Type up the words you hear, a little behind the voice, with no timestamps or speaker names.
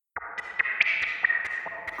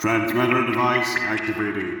Transmitter device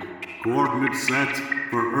activated. Coordinates set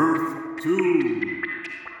for Earth 2.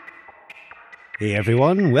 Hey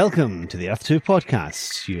everyone, welcome to the Earth 2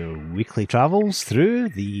 podcast, your weekly travels through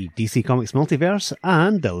the DC Comics multiverse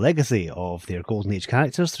and the legacy of their Golden Age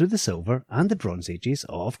characters through the Silver and the Bronze Ages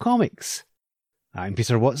of comics. I'm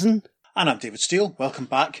Peter Watson. And I'm David Steele. Welcome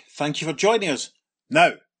back. Thank you for joining us.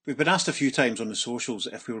 Now, we've been asked a few times on the socials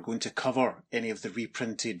if we were going to cover any of the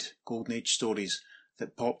reprinted Golden Age stories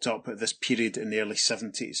that popped up at this period in the early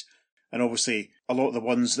 70s. And obviously, a lot of the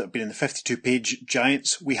ones that have been in the 52-page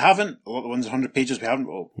giants, we haven't. A lot of the ones 100 pages, we haven't.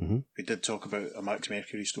 Well, we did talk about a Max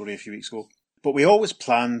Mercury story a few weeks ago. But we always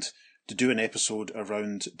planned to do an episode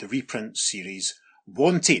around the reprint series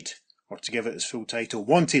Wanted, or to give it its full title,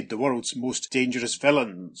 Wanted, the World's Most Dangerous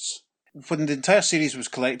Villains. When the entire series was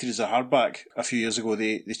collected as a hardback a few years ago,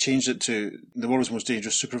 they changed it to The World's Most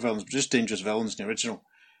Dangerous Supervillains, but just Dangerous Villains in the original,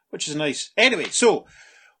 which is nice. Anyway, so,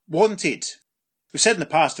 Wanted. We've said in the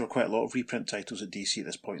past there were quite a lot of reprint titles at DC at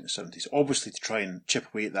this point in the 70s, obviously to try and chip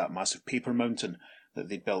away at that massive paper mountain that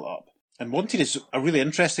they'd built up. And Wanted is a really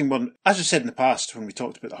interesting one. As we said in the past when we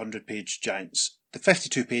talked about the 100-page giants, the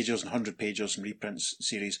 52-pagers and 100-pagers and reprints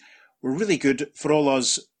series were really good for all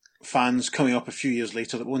us fans coming up a few years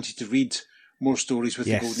later that wanted to read more stories with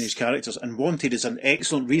the Golden Age characters, and Wanted is an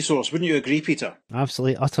excellent resource. Wouldn't you agree, Peter?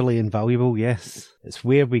 Absolutely, utterly invaluable, yes. It's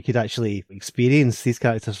where we could actually experience these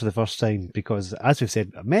characters for the first time, because, as we've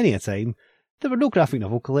said many a time, there were no graphic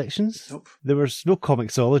novel collections. Nope. There was no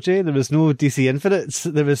Comixology, there was no DC Infinites,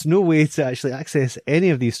 there was no way to actually access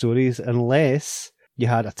any of these stories unless you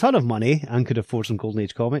had a ton of money and could afford some Golden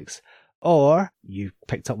Age comics, or you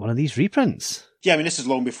picked up one of these reprints. Yeah, I mean, this is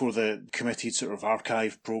long before the committed sort of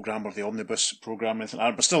archive programme or the omnibus programme or anything like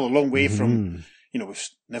that, but still a long way from, we've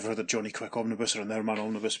never had a Johnny Quick omnibus or a Neverman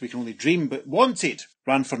omnibus, we can only dream. But Wanted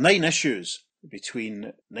ran for 9 issues between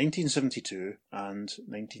 1972 and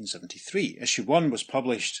 1973. Issue 1 was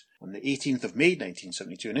published on the 18th of May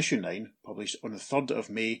 1972, and issue 9 published on the 3rd of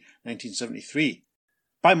May 1973.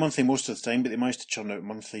 Bi-monthly most of the time, but they managed to churn out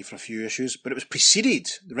monthly for a few issues. But it was preceded,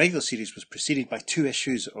 the regular series was preceded by 2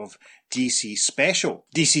 issues of DC Special.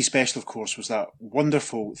 DC Special, of course, was that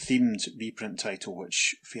wonderful themed reprint title,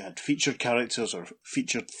 which if you had featured characters or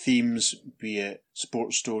featured themes, be it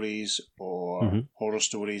sports stories or horror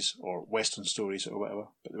stories or western stories or whatever.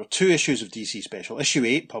 But there were 2 issues of DC Special. Issue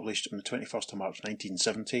 8 published on the 21st of March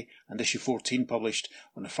 1970 and issue 14 published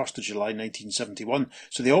on the 1st of July 1971.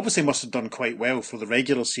 So they obviously must have done quite well for the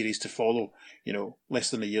regular series to follow,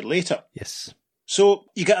 less than a year later. Yes. So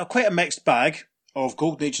you get quite a mixed bag of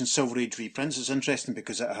Golden Age and Silver Age reprints. It's interesting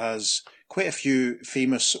because it has quite a few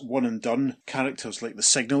famous one-and-done characters like the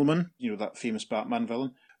Signalman, that famous Batman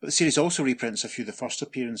villain. But the series also reprints a few of the first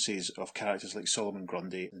appearances of characters like Solomon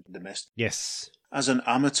Grundy and the Mist. Yes. As an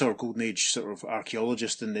amateur Golden Age sort of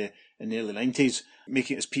archaeologist in the early 90s,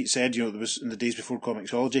 making it, as Pete said, there was in the days before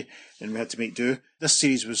Comixology, and we had to make do. This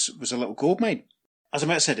series was a little goldmine. As I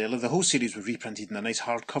might have said earlier, the whole series was reprinted in a nice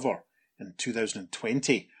hardcover in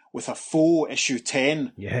 2020 with a faux issue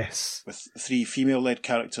 10. Yes. With 3 female-led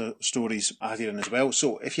character stories added in as well.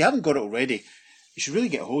 So if you haven't got it already, you should really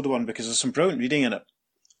get a hold of one because there's some brilliant reading in it.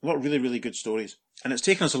 A lot of really, really good stories. And it's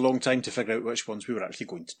taken us a long time to figure out which ones we were actually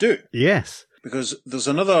going to do. Yes. Because there's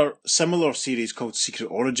another similar series called Secret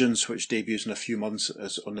Origins, which debuts in a few months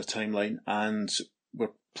as on the timeline, and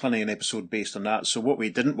we're planning an episode based on that. So what we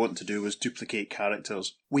didn't want to do was duplicate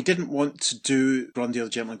characters. We didn't want to do Grundy the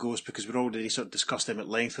Gentleman Ghost because we'd already sort of discussed them at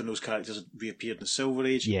length when those characters had reappeared in the Silver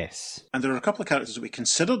Age. Yes. And there are a couple of characters that we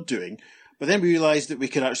considered doing, but then we realised that we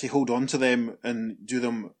could actually hold on to them and do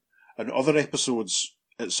them in other episodes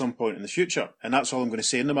at some point in the future. And that's all I'm going to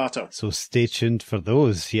say in the matter. So stay tuned for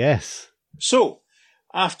those, yes. So,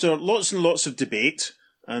 after lots and lots of debate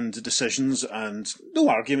and decisions and no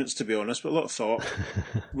arguments, to be honest, but a lot of thought,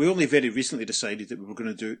 we only very recently decided that we were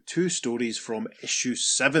going to do 2 stories from issue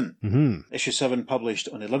 7. Issue 7 published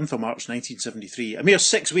on the 11th of March 1973, a mere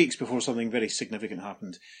 6 weeks before something very significant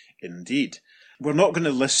happened indeed. We're not going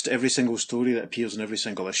to list every single story that appears in every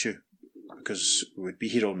single issue, because we would be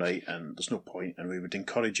here all night and there's no point, and we would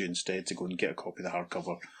encourage you instead to go and get a copy of the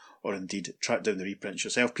hardcover or indeed track down the reprints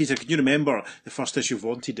yourself. Peter, can you remember the first issue of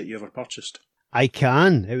Wanted that you ever purchased? I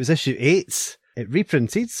can. It was issue 8. It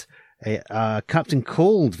reprinted Captain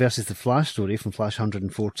Cold versus the Flash story from Flash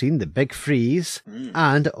 114, The Big Freeze,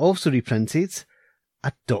 and also reprinted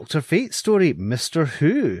a Dr. Fate story, Mr.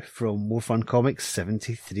 Who, from More Fun Comics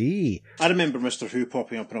 73. I remember Mr. Who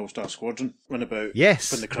popping up in All-Star Squadron when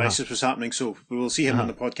yes. when the crisis was happening, so we will see him on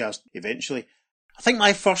the podcast eventually. I think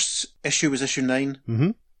my first issue was issue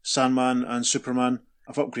 9, Sandman and Superman.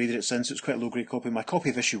 I've upgraded it since. It's quite a low-grade copy. My copy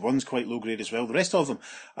of issue 1's quite low-grade as well. The rest of them,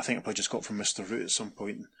 I think I probably just got from Mr. Root at some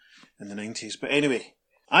point in the 90s. But anyway,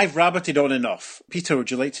 I've rabbited on enough. Peter, would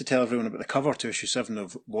you like to tell everyone about the cover to issue 7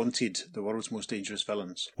 of Wanted, the World's Most Dangerous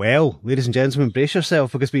Villains? Well, ladies and gentlemen, brace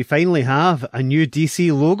yourself, because we finally have a new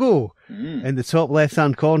DC logo in the top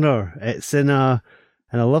left-hand corner. It's in a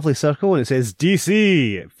lovely circle, and it says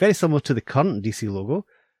DC, very similar to the current DC logo.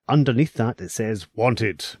 Underneath that, it says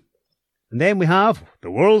Wanted. And then we have the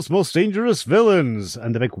World's Most Dangerous Villains,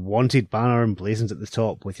 and the big Wanted banner emblazoned at the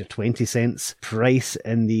top with your 20 cents price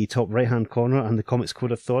in the top right-hand corner, and the Comics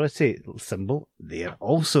Code Authority symbol there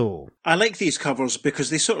also. I like these covers because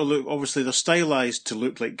they sort of look, obviously they're stylised to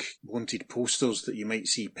look like Wanted posters that you might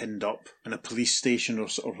see pinned up in a police station or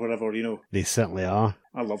whatever, you know. They certainly are.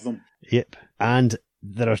 I love them. Yep. And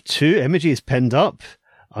there are 2 images pinned up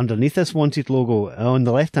underneath this Wanted logo. On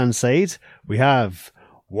the left-hand side, we have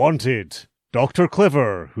Wanted, Dr.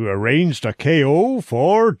 Cliver, who arranged a KO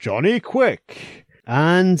for Johnny Quick.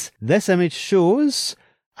 And this image shows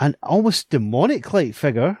an almost demonic-like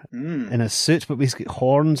figure in a suit, but he's got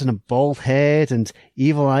horns and a bald head and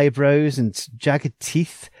evil eyebrows and jagged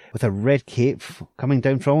teeth with a red cape coming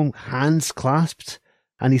down from him, hands clasped,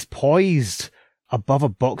 and he's poised above a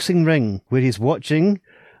boxing ring where he's watching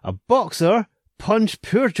a boxer punch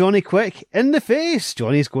poor Johnny Quick in the face.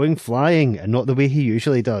 Johnny's going flying, and not the way he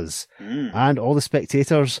usually does. And all the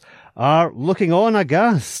spectators are looking on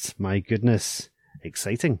aghast. My goodness,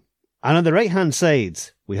 exciting. And on the right-hand side,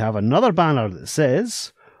 we have another banner that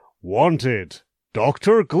says, Wanted,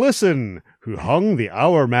 Dr. Glisten, who hung the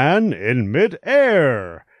Hour Man in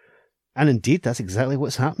mid-air. And indeed, that's exactly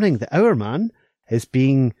what's happening. The Hour Man is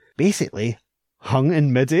being basically hung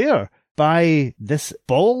in mid-air by this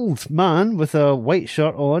bald man with a white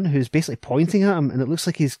shirt on who's basically pointing at him, and it looks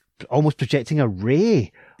like he's almost projecting a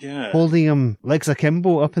ray, holding him legs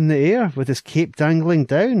akimbo up in the air with his cape dangling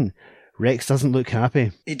down. Rex doesn't look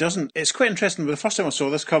happy. He doesn't. It's quite interesting. The first time I saw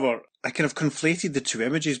this cover, I kind of conflated the 2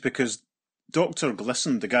 images because Dr.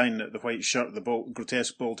 Glisten, the guy in the white shirt, the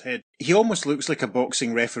grotesque bald head, he almost looks like a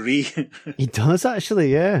boxing referee. He does,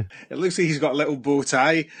 actually, yeah. It looks like he's got a little bow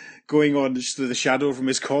tie going on through the shadow from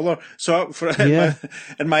his collar. So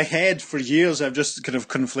in my head, for years, I've just kind of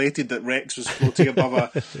conflated that Rex was floating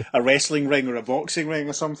above a wrestling ring or a boxing ring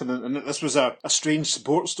or something, and that this was a strange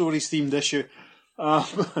sports stories themed issue.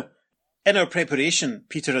 In our preparation,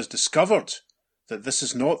 Peter has discovered that this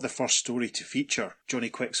is not the first story to feature Johnny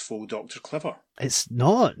Quick's foe, Dr. Cliver. It's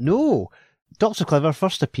not, no. Dr. Cliver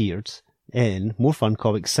first appeared in More Fun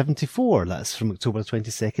Comics 74. That's from October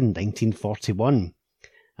 22nd, 1941.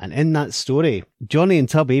 And in that story, Johnny and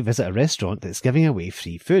Tubby visit a restaurant that's giving away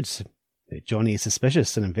free foods. Johnny is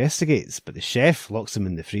suspicious and investigates, but the chef locks them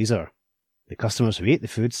in the freezer. The customers who ate the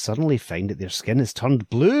food suddenly find that their skin has turned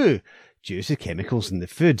blue due to chemicals in the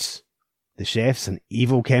foods. The chef's an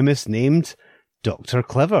evil chemist named Dr.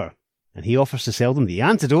 Cliver, and he offers to sell them the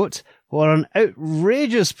antidote for an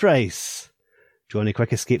outrageous price. Johnny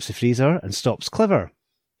Quick escapes the freezer and stops Cliver.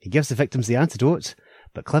 He gives the victims the antidote,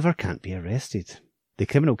 but Cliver can't be arrested. The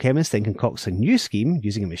criminal chemist then concocts a new scheme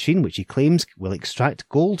using a machine which he claims will extract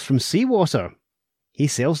gold from seawater. He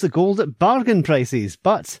sells the gold at bargain prices,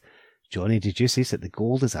 but Johnny deduces that the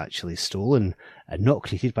gold is actually stolen and not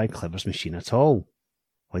created by Cliver's machine at all.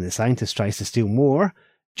 When the scientist tries to steal more,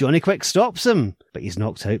 Johnny Quick stops him, but he's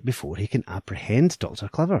knocked out before he can apprehend Dr.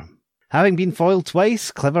 Cliver. Having been foiled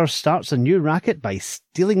twice, Cliver starts a new racket by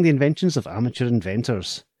stealing the inventions of amateur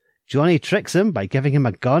inventors. Johnny tricks him by giving him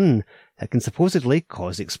a gun that can supposedly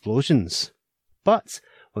cause explosions. But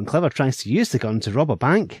when Cliver tries to use the gun to rob a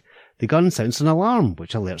bank, the gun sounds an alarm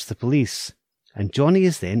which alerts the police, and Johnny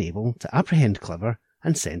is then able to apprehend Cliver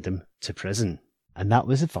and send him to prison. And that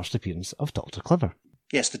was the first appearance of Dr. Cliver.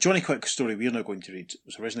 Yes, the Johnny Quick story we're now going to read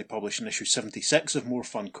was originally published in issue 76 of More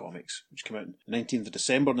Fun Comics, which came out on the 19th of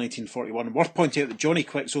December 1941. And worth pointing out that Johnny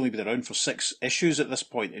Quick's only been around for 6 issues at this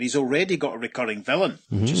point, and he's already got a recurring villain,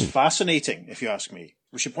 which is fascinating, if you ask me.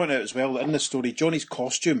 We should point out as well that in this story, Johnny's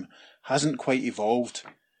costume hasn't quite evolved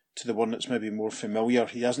to the one that's maybe more familiar.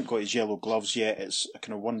 He hasn't got his yellow gloves yet. It's a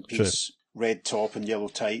kind of one-piece red top and yellow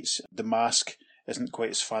tights. The mask isn't quite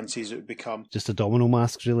as fancy as it would become. Just a domino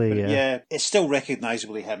mask, really, but yeah, it's still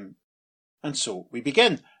recognisably him. And so we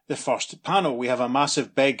begin. The first panel, we have a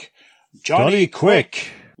massive big Johnny Quick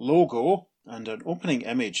logo and an opening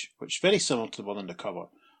image, which is very similar to the one on the cover,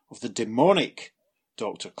 of the demonic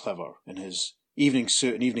Dr. Cliver in his evening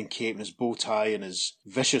suit and evening cape and his bow tie and his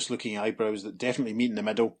vicious-looking eyebrows that definitely meet in the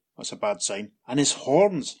middle. That's a bad sign. And his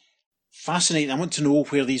horns. Fascinating. I want to know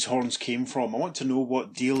where these horns came from. I want to know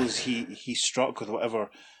what deals he struck with whatever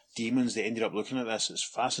demons they ended up looking at this. It's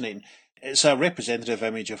fascinating. It's a representative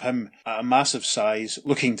image of him at a massive size,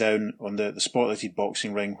 looking down on the spotlighted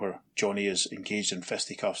boxing ring where Johnny is engaged in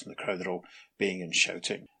fisticuffs and the crowd are all baying and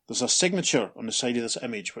shouting. There's a signature on the side of this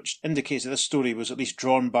image which indicates that this story was at least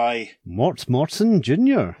drawn by Mort Morton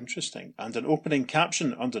Jr. Interesting. And an opening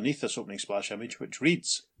caption underneath this opening splash image which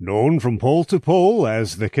reads, Known from pole to pole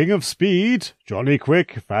as the King of Speed, Johnny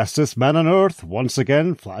Quick, fastest man on Earth, once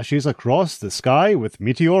again flashes across the sky with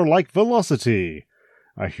meteor-like velocity.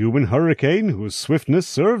 A human hurricane whose swiftness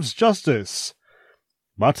serves justice.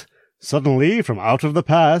 But suddenly, from out of the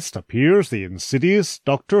past, appears the insidious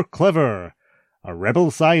Dr. Clever, a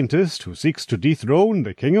rebel scientist who seeks to dethrone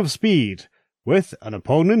the King of Speed, with an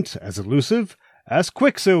opponent as elusive as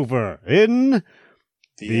Quicksilver in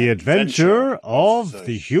The Adventure of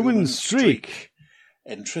the Human Streak.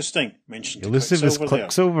 Interesting. Mentioned Elusive as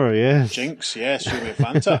Quicksilver, yes. Jinx, yes, Yumi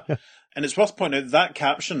Fanta. And it's worth pointing out that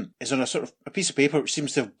caption is on a sort of a piece of paper which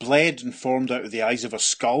seems to have bled and formed out of the eyes of a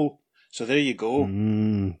skull. So there you go.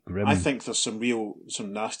 Grim. I think there's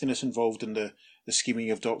some nastiness involved in the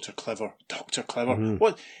scheming of Dr. Clever. Dr. Clever.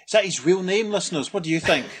 What is that his real name, listeners? What do you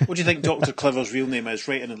think? What do you think Dr. Clever's real name is?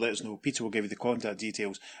 Write in and let us know. Peter will give you the contact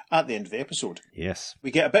details at the end of the episode. Yes.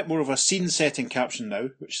 We get a bit more of a scene-setting caption now,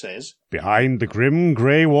 which says, Behind the grim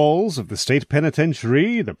grey walls of the state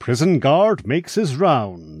penitentiary, the prison guard makes his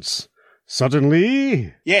rounds.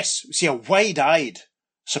 Suddenly... Yes, we see a wide-eyed,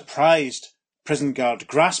 surprised prison guard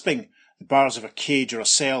grasping the bars of a cage or a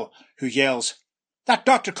cell who yells, That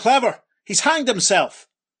Dr. Clever! He's hanged himself!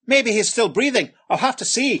 Maybe he's still breathing. I'll have to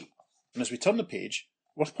see. And as we turn the page,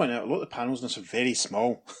 worth pointing out, a lot of the panels in this are very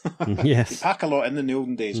small. Yes. They pack a lot in the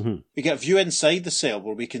olden days. We get a view inside the cell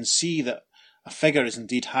where we can see that a figure is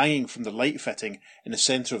indeed hanging from the light fitting in the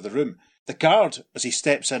centre of the room. The guard, as he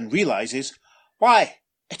steps in, realises, Why,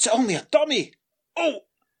 it's only a dummy! Oh!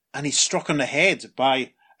 And he's struck on the head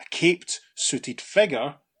by a caped, suited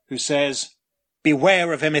figure who says,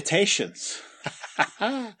 Beware of imitations.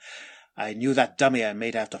 I knew that dummy I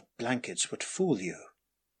made out of blankets would fool you.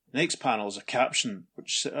 The next panel is a caption,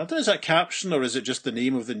 which, I don't know, is that a caption or is it just the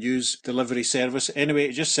name of the news delivery service? Anyway,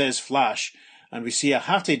 it just says Flash, and we see a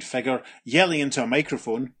hatted figure yelling into a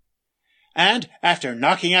microphone. And, after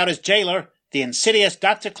knocking out his jailer, the insidious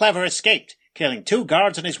Dr. Clever escaped, killing 2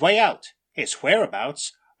 guards on his way out. His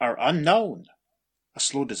whereabouts are unknown. A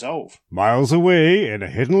slow dissolve. Miles away in a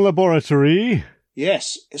hidden laboratory.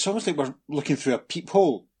 Yes, it's almost like we're looking through a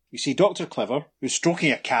peephole. We see Dr. Clever, who's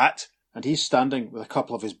stroking a cat, and he's standing with a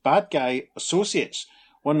couple of his bad guy associates,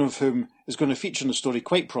 one of whom is going to feature in the story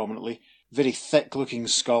quite prominently. Very thick-looking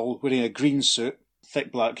skull, wearing a green suit,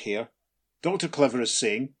 thick black hair. Dr. Clever is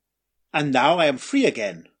saying, And now I am free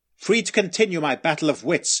again. Free to continue my battle of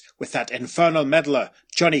wits with that infernal meddler,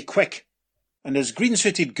 Johnny Quick. And his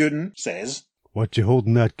green-suited goon says, What you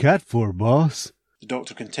holding that cat for, boss? The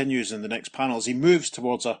Doctor continues in the next panel as he moves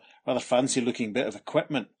towards a rather fancy-looking bit of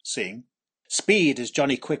equipment, saying, Speed is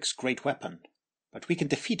Johnny Quick's great weapon, but we can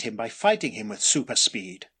defeat him by fighting him with super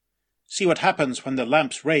speed. See what happens when the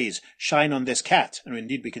lamp's rays shine on this cat. And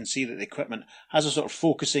indeed we can see that the equipment has a sort of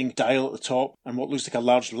focusing dial at the top and what looks like a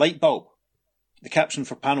large light bulb. The caption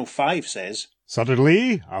for panel 5 says,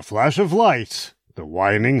 Suddenly, a flash of light, the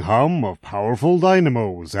whining hum of powerful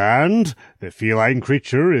dynamos, and the feline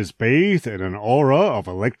creature is bathed in an aura of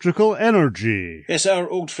electrical energy. Yes, our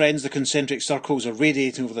old friends, the concentric circles, are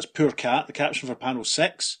radiating over this poor cat. The caption for panel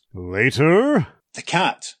 6. Later... The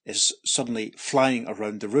cat is suddenly flying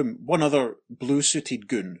around the room. One other blue-suited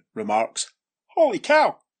goon remarks, Holy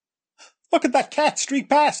cow! Look at that cat streak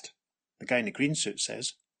past! The guy in the green suit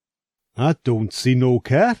says, I don't see no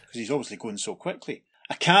cat. Because he's obviously going so quickly.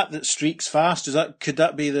 A cat that streaks fast, could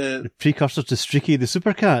that be The precursor to Streaky the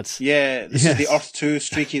Supercat. Yeah, this is the Earth 2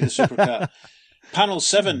 Streaky the Supercat. Panel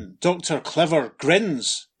 7, Dr. Clever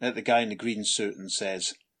grins at the guy in the green suit and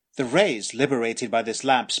says, The rays liberated by this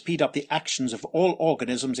lamp speed up the actions of all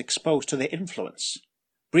organisms exposed to their influence.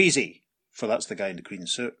 Breezy, for that's the guy in the green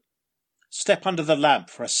suit, step under the lamp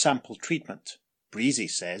for a sample treatment. Breezy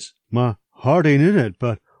says, My heart ain't in it,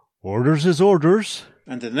 but orders is orders.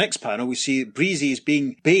 And in the next panel we see Breezy is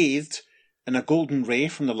being bathed in a golden ray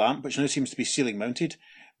from the lamp, which now seems to be ceiling mounted.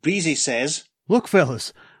 Breezy says, Look,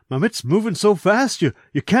 fellas, my mitt's moving so fast you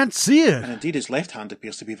can't see it. And indeed his left hand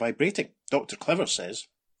appears to be vibrating. Dr. Clever says,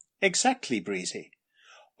 Exactly, Breezy.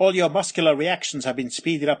 All your muscular reactions have been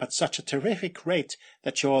speeded up at such a terrific rate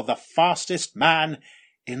that you're the fastest man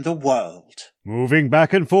in the world. Moving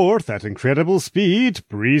back and forth at incredible speed,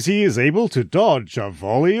 Breezy is able to dodge a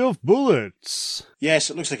volley of bullets. Yes,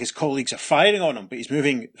 it looks like his colleagues are firing on him, but he's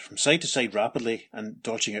moving from side to side rapidly and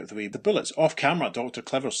dodging out of the way of the bullets. Off camera, Dr.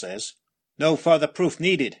 Clever says, "No further proof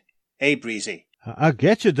needed. Hey, Breezy." I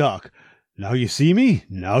get you, Doc. Now you see me,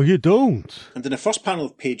 now you don't. And in the first panel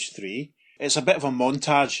of page 3, it's a bit of a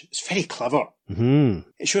montage. It's very clever. Mm-hmm.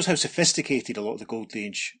 It shows how sophisticated a lot of the Golden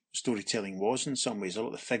Age storytelling was in some ways. A lot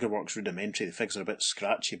of the figure work's rudimentary, the figures are a bit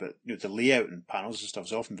scratchy, but the layout and panels and stuff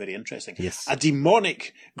is often very interesting. Yes. A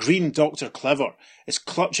demonic green Dr. Clever is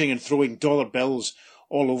clutching and throwing dollar bills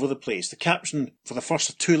all over the place. The caption for the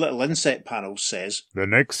first 2 little inset panels says, The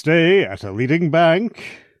next day, at a leading bank,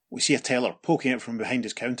 we see a teller poking out from behind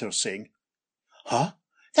his counter saying, "Huh?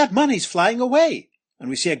 That money's flying away." And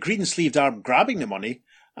we see a green-sleeved arm grabbing the money,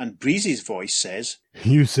 and Breezy's voice says,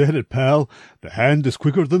 You said it, pal. The hand is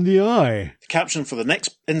quicker than the eye. the caption for the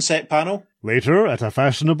next inset panel, Later, at a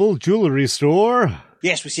fashionable jewellery store,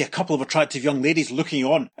 yes, we see a couple of attractive young ladies looking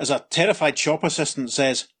on as a terrified shop assistant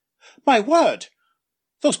says, "My word,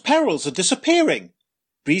 those pearls are disappearing."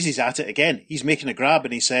 Breezy's at it again. He's making a grab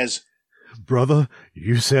and he says, Brother,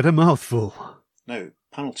 you said a mouthful. now,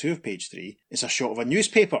 panel 2 of page 3 is a shot of a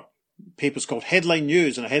newspaper. The paper's called Headline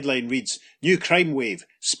News, and a headline reads, "New crime wave,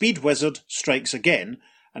 speed wizard strikes again."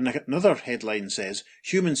 And another headline says,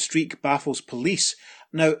 "Human streak baffles police."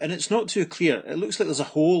 Now, and it's not too clear. It looks like there's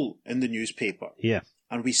a hole in the newspaper. Yeah.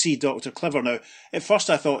 And we see Dr. Clever. Now, at first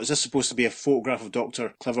I thought, is this supposed to be a photograph of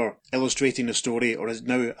Dr. Clever illustrating the story, or is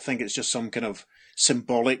now I think it's just some kind of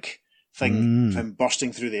symbolic thing of him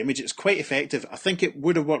bursting through the image. It's quite effective. I think it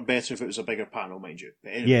would have worked better if it was a bigger panel, mind you.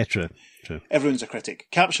 But anyway, Yeah, true. everyone's a critic.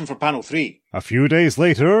 Caption for panel 3. A few days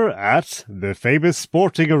later, at the famous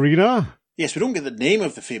sporting arena, Yes, we don't get the name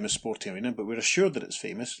of the famous sporting arena, but we're assured that it's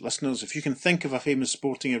famous. Listeners, if you can think of a famous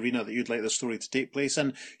sporting arena that you'd like the story to take place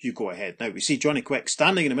in, you go ahead. Now, we see Johnny Quick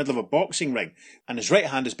standing in the middle of a boxing ring, and his right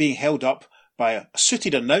hand is being held up by a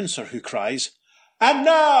suited announcer who cries, "And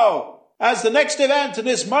now, as the next event in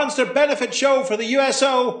this monster benefit show for the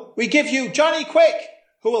USO, we give you Johnny Quick,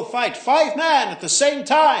 who will fight 5 men at the same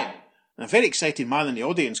time." And a very excited man in the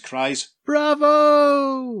audience cries,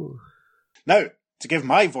 Bravo! Now, to give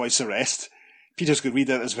my voice a rest, Peter's going to read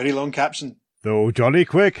out this very long caption. Though Johnny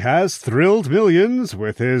Quick has thrilled millions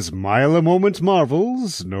with his mile-a-moment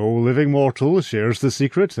marvels, no living mortal shares the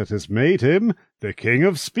secret that has made him the King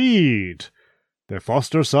of Speed. The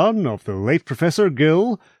foster son of the late Professor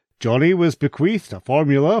Gill, Johnny was bequeathed a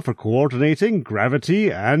formula for coordinating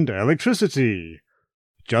gravity and electricity.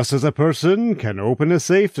 Just as a person can open a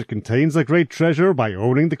safe that contains a great treasure by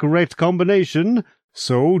owning the correct combination,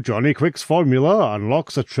 so Johnny Quick's formula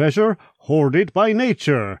unlocks a treasure hoarded by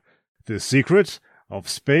nature, the secret of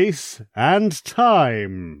space and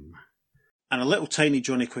time. And a little tiny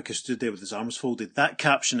Johnny Quick has stood there with his arms folded. That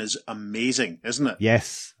caption is amazing, isn't it?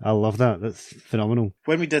 Yes, I love that. That's phenomenal.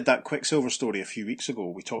 When we did that Quicksilver story a few weeks ago,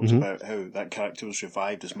 we talked about how that character was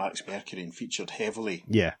revived as Max Mercury and featured heavily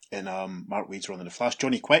Yeah. in Mark Waid's run in The Flash.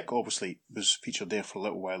 Johnny Quick obviously was featured there for a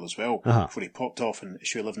little while as well, before he popped off in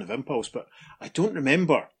issue 11 of Impulse. But I don't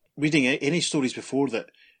remember reading any stories before that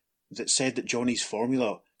said that Johnny's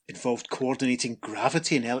formula involved coordinating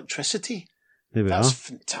gravity and electricity. There we That's are.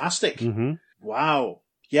 fantastic. Mm-hmm. Wow.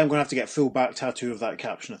 Yeah, I'm going to have to get a full back tattoo of that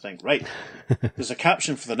caption, I think. Right. There's a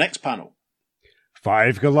caption for the next panel.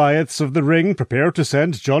 5 Goliaths of the ring prepare to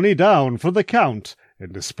send Johnny down for the count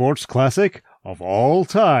in the sports classic of all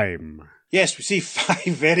time. Yes, we see 5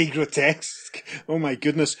 very grotesque, oh my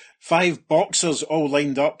goodness, 5 boxers all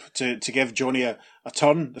lined up to give Johnny a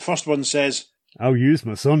turn. The first one says, I'll use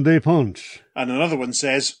my Sunday punch. and another one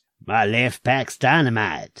says, My left pack's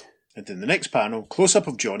dynamite. and in the next panel, close-up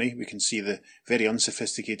of Johnny, we can see the very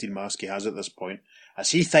unsophisticated mask he has at this point,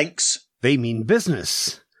 as he thinks, They mean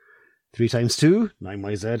business. 3 times 2,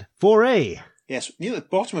 9YZ, 4A. yes, near the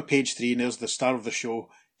bottom of page 3, and there's the star of the show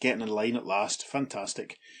getting in line at last.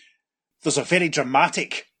 Fantastic. There's a very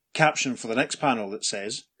dramatic caption for the next panel that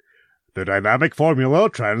says, The dynamic formula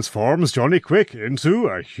transforms Johnny Quick into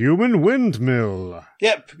a human windmill.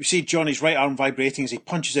 Yep, we see Johnny's right arm vibrating as he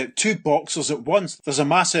punches out 2 boxers at once. There's a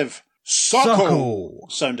massive suckle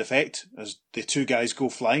sound effect as the 2 guys go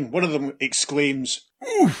flying. One of them exclaims,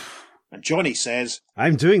 "Oof!" And Johnny says,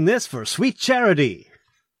 I'm doing this for sweet charity.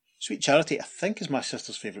 Sweet Charity, I think, is my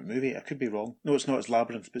sister's favourite movie. I could be wrong. No, it's not. It's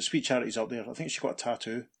Labyrinth, but Sweet Charity's up there. I think she's got a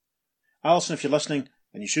tattoo. Alison, if you're listening,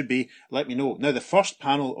 and you should be, let me know. Now, the first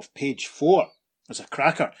panel of page 4 is a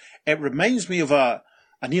cracker. It reminds me of a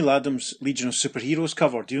Neil Adams Legion of Superheroes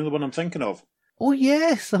cover. Do you know the one I'm thinking of? Oh,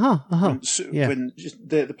 yes. Yeah. When just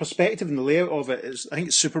the perspective and the layout of it is, I think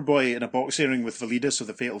it's Superboy in a boxing ring with Validas of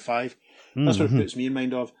the Fatal Five. That's what it puts me in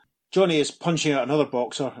mind of. Johnny is punching out another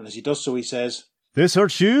boxer, and as he does so, he says, "This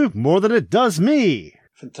hurts you more than it does me."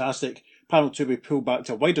 Fantastic. Panel 2, we pull back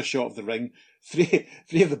to a wider shot of the ring. Three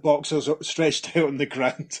of the boxers are stretched out on the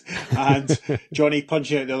ground, and Johnny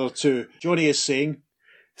punching out the other two. Johnny is saying,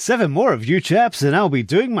 7 more of you chaps, and I'll be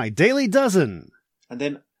doing my daily dozen. And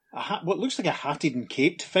then what looks like a hatted and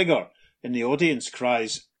caped figure in the audience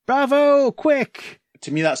cries, "Bravo, quick!"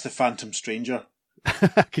 To me, that's the Phantom Stranger.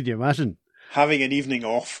 Can you imagine? Having an evening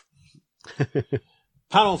off.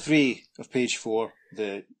 Panel 3 of page 4,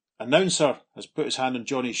 the announcer has put his hand on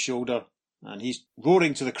Johnny's shoulder and he's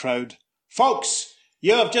roaring to the crowd, "Folks,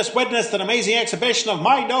 you have just witnessed an amazing exhibition of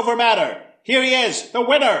mind over matter. Here he is, the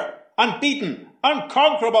winner, unbeaten,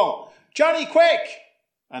 unconquerable, Johnny Quick!"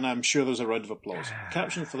 And I'm sure there's a round of applause.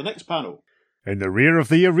 Caption for the next panel. In the rear of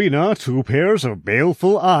the arena, 2 pairs of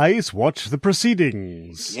baleful eyes watch the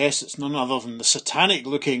proceedings. Yes, it's none other than the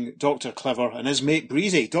satanic-looking Dr. Clever and his mate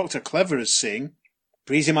Breezy. Dr. Clever is saying,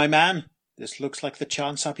 "Breezy, my man, this looks like the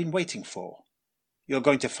chance I've been waiting for. You're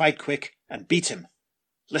going to fight Quick and beat him.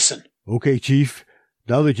 Listen." Okay, Chief.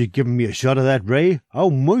 Now that you've given me a shot of that ray,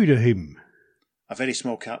 I'll murder him. A very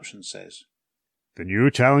small caption says, The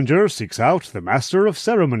new challenger seeks out the Master of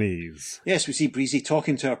Ceremonies. Yes, we see Breezy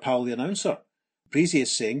talking to our pal the announcer. Breezy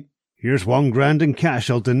is saying, "Here's $1,000 in cash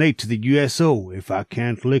I'll donate to the USO if I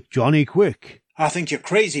can't lick Johnny Quick." "I think you're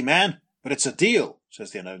crazy, man, but it's a deal,"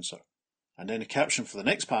 says the announcer. And then a caption for the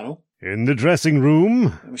next panel. In the dressing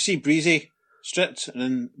room, And we see Breezy, stripped and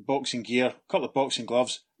in boxing gear, a couple of boxing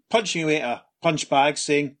gloves, punching away at a punch bag,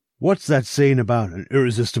 saying, "What's that saying about an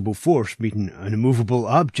irresistible force meeting an immovable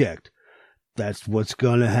object? That's what's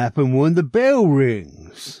gonna happen when the bell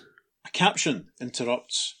rings." A caption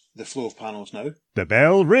interrupts the flow of panels now. the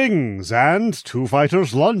bell rings and 2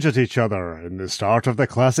 fighters lunge at each other in the start of the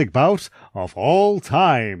classic bout of all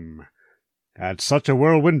time. At such a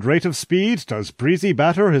whirlwind rate of speed does Breezy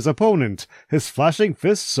batter his opponent. His flashing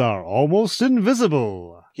fists are almost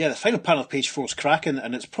invisible. Yeah, the final panel of page 4 is cracking,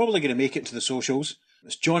 and it's probably going to make it to the socials.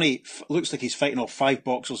 It's Johnny, looks like he's fighting off 5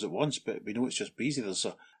 boxers at once, but we know it's just Breezy. There's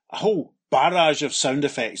a whole barrage of sound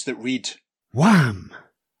effects that read, Wham!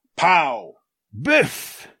 pow,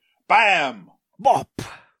 Biff! bam. Bop!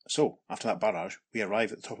 So, after that barrage, we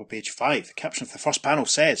arrive at the top of page 5. The caption for the first panel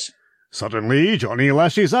says, Suddenly, Johnny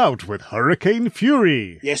lashes out with hurricane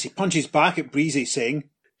fury. yes, he punches back at Breezy, saying,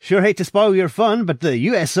 Sure hate to spoil your fun, but the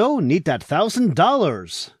USO need that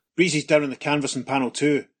 $1,000. Breezy's down on the canvas in panel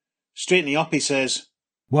 2. Straightening up, he says,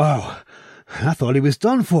 Wow, I thought he was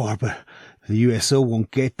done for, but the USO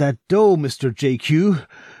won't get that dough, Mr. JQ.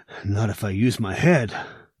 Not if I use my head.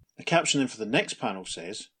 The caption then for the next panel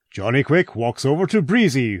says, Johnny Quick walks over to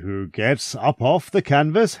Breezy, who gets up off the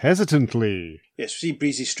canvas hesitantly. yes, we see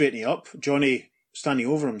Breezy straightening up. Johnny, standing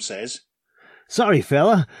over him, says, Sorry,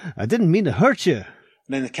 fella, I didn't mean to hurt you. and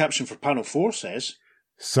then the caption for panel 4 says,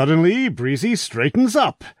 Suddenly, Breezy straightens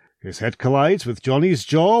up. His head collides with Johnny's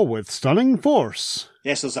jaw with stunning force.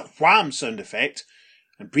 yes, there's a wham sound effect,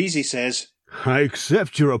 and Breezy says, I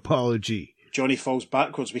accept your apology. Johnny falls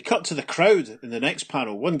backwards. We cut to the crowd in the next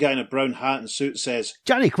panel. One guy in a brown hat and suit says,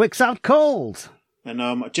 Johnny Quick's out cold. and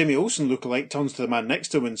a Jimmy Olsen lookalike turns to the man next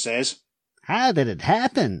to him and says, How did it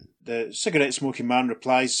happen? the cigarette-smoking man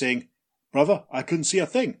replies saying, Brother, I couldn't see a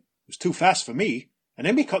thing. It was too fast for me. And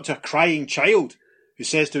then we cut to a crying child who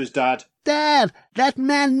says to his dad, Dad, that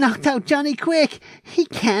man knocked out Johnny Quick. He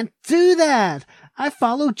can't do that. I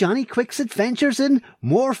follow Johnny Quick's adventures in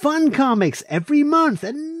More Fun comics every month,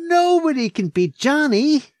 and nobody can beat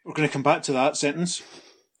Johnny. We're going to come back to that sentence.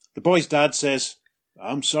 The boy's dad says,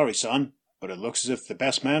 I'm sorry, son, but it looks as if the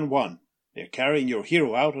best man won. They're carrying your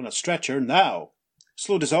hero out on a stretcher now.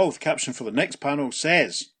 Slow dissolve caption for the next panel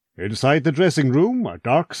says, Inside the dressing room, a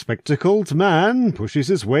dark spectacled man pushes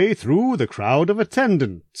his way through the crowd of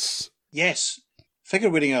attendants. yes, figure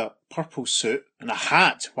wearing a purple suit and a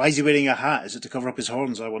hat. Why is he wearing a hat? Is it to cover up his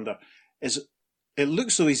horns, I wonder? It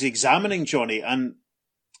looks though he's examining Johnny, and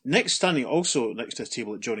standing also next to his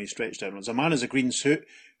table that Johnny stretched out on is a man in a green suit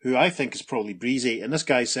who I think is probably Breezy, and this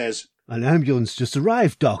guy says, An ambulance just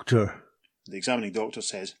arrived, Doctor. the examining doctor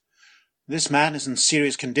says, this man is in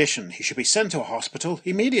serious condition. He should be sent to a hospital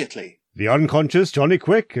immediately. The unconscious Johnny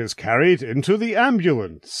Quick is carried into the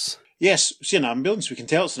ambulance. Yes, we see an ambulance. We can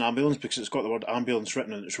tell it's an ambulance because it's got the word ambulance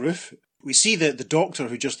written on its roof. We see the doctor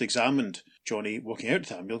who just examined Johnny walking out to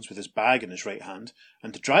the ambulance with his bag in his right hand,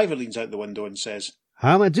 and the driver leans out the window and says,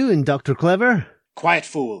 How am I doing, Dr. Clever? Quiet,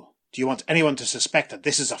 fool. Do you want anyone to suspect that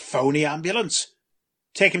this is a phony ambulance?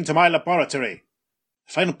 Take him to my laboratory.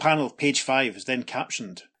 The final panel of page 5 is then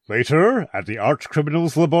captioned. Later, at the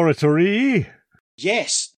arch-criminal's laboratory.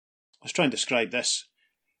 Yes! Let's try and describe this.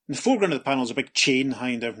 In the foreground of the panel is a big chain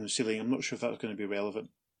hanging down from the ceiling. I'm not sure if that's going to be relevant.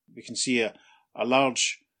 We can see a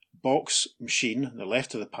large box machine on the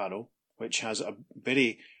left of the panel, which has a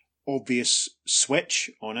very obvious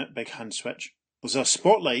switch on it, big hand switch. There's a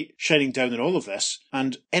spotlight shining down on all of this,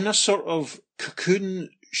 and in a sort of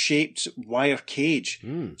cocoon-shaped wire cage,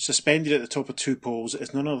 suspended at the top of 2 poles,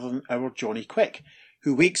 is none other than our Johnny Quick,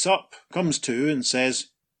 who wakes up, comes to, and says,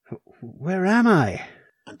 "Where am I?"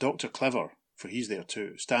 And Dr. Clever, for he's there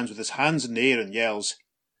too, stands with his hands in the air and yells,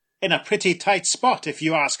 "In a pretty tight spot, if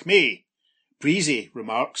you ask me." Breezy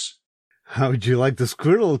remarks, "How'd you like the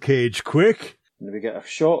squirrel cage, Quick?" And we get a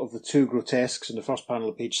shot of the 2 grotesques in the first panel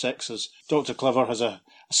of page 6 as Dr. Clever has a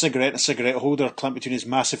cigarette and a cigarette holder clamped between his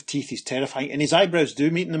massive teeth. He's terrifying, and his eyebrows do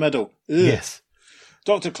meet in the middle. Ugh. Yes.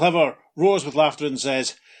 Dr. Clever roars with laughter and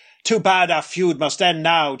says, "Too bad our feud must end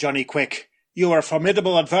now, Johnny Quick. You were a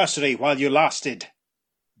formidable adversary while you lasted."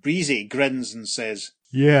 Breezy grins and says,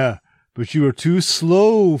 "Yeah, but you were too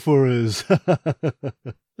slow for us."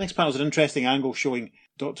 Next panel is an interesting angle showing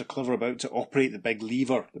Dr. Clever about to operate the big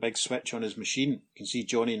lever, the big switch on his machine. You can see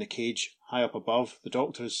Johnny in the cage, high up above. The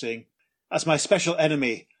doctor is saying, "As my special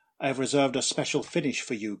enemy, I have reserved a special finish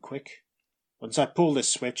for you, Quick. Once I pull this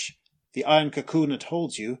switch, the iron cocoon that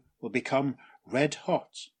holds you will become red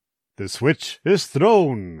hot." The switch is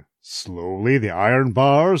thrown. Slowly the iron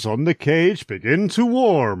bars on the cage begin to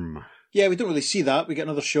warm. Yeah, we don't really see that. We get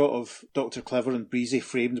another shot of Dr. Clever and Breezy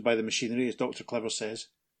framed by the machinery as Dr. Clever says,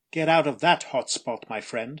 "Get out of that hot spot, my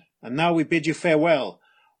friend. And now we bid you farewell,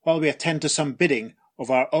 while we attend to some bidding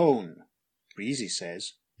of our own." Breezy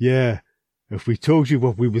says, "Yeah, if we told you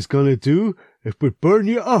what we was gonna do, it would burn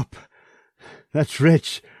you up. That's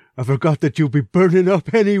rich. I forgot that you'll be burning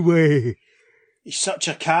up anyway." He's such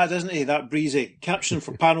a cad, isn't he, that Breezy? Caption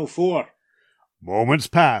for panel 4. Moments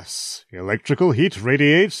pass. Electrical heat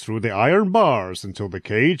radiates through the iron bars until the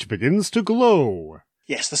cage begins to glow.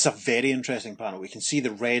 Yes, this is a very interesting panel. We can see the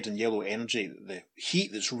red and yellow energy, the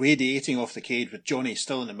heat that's radiating off the cage with Johnny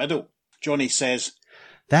still in the middle. Johnny says,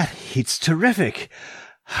 "That heat's terrific.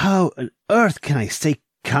 How on earth can I stay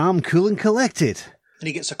calm, cool and collected?" and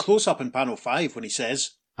he gets a close-up in panel 5 when he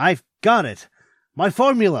says, "I've got it. My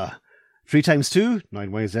formula. 3 times 2,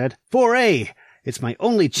 9YZ. 4A. It's my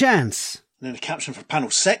only chance." And then the caption for panel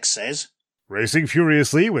 6 says, Racing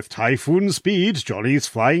furiously with typhoon speed, Johnny's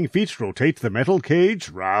flying feet rotate the metal cage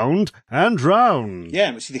round and round. Yeah,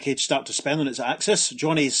 and we see the cage start to spin on its axis.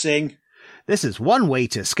 Johnny is saying, "This is one way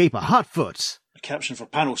to escape a hot foot." the caption for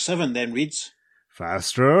panel 7 then reads,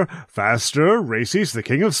 Faster, faster races the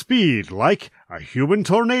king of speed like a human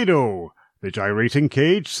tornado, the gyrating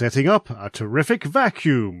cage setting up a terrific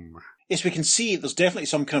vacuum. Yes, we can see there's definitely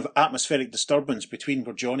some kind of atmospheric disturbance between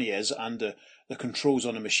where Johnny is and the controls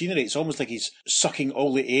on the machinery. It's almost like he's sucking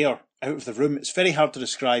all the air out of the room. It's very hard to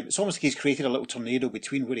describe. It's almost like he's created a little tornado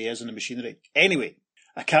between where he is and the machinery. Anyway,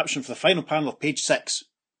 a caption for the final panel of page 6.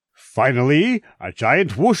 Finally, a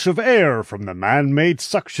giant whoosh of air from the man-made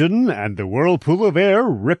suction, and the whirlpool of air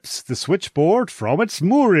rips the switchboard from its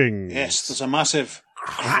moorings. Yes, there's a massive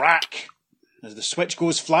crack as the switch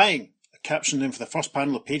goes flying. A caption then for the first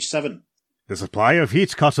panel of page 7. The supply of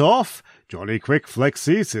heat cut off, Johnny Quick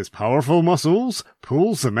flexes his powerful muscles,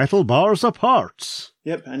 pulls the metal bars apart.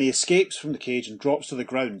 Yep, and he escapes from the cage and drops to the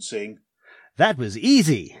ground, saying, "That was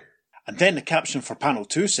easy." and then the caption for panel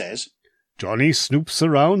 2 says, Johnny snoops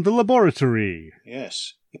around the laboratory.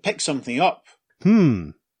 yes, he picks something up.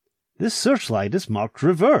 This searchlight is marked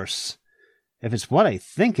reverse. If it's what I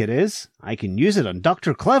think it is, I can use it on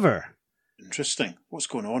Dr. Clever. Interesting. What's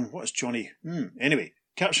going on? What is Johnny? Anyway,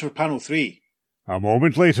 caption for panel 3. A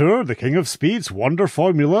moment later, the King of Speed's wonder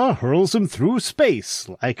formula hurls him through space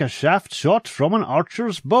like a shaft shot from an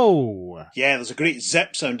archer's bow. Yeah, there's a great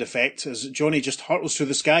zip sound effect as Johnny just hurtles through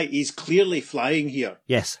the sky. He's clearly flying here.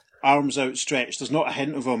 Yes. Arms outstretched. There's not a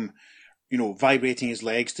hint of him, vibrating his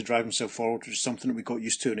legs to drive himself forward, which is something that we got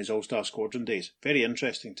used to in his All-Star Squadron days. Very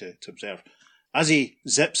interesting to observe. As he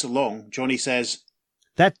zips along, Johnny says,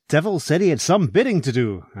 "That devil said he had some bidding to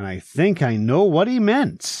do, and I think I know what he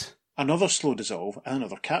meant." another slow dissolve and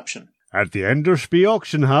another caption. At the Enderby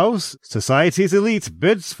Auction House, Society's elite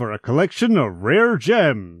bids for a collection of rare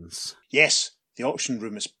gems. Yes, the auction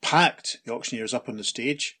room is packed. The auctioneer is up on the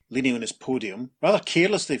stage, leaning on his podium, rather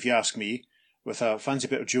carelessly if you ask me, with a fancy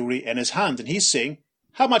bit of jewellery in his hand, and he's saying,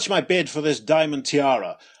 "How much am I bid for this diamond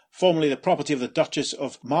tiara, formerly the property of the Duchess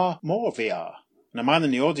of Morvia?" And a man in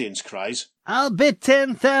the audience cries, "I'll bid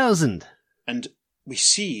 10,000. and we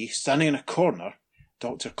see, standing in a corner,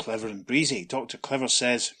 Dr. Clever and Breezy. Dr. Clever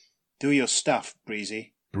says, "Do your stuff,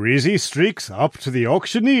 Breezy." Breezy streaks up to the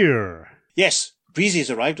auctioneer. Yes, Breezy has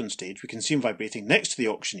arrived on stage. We can see him vibrating next to the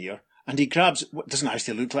auctioneer, and he grabs what doesn't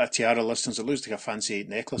actually look like a tiara, listeners. It looks like a fancy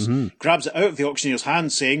necklace. Grabs it out of the auctioneer's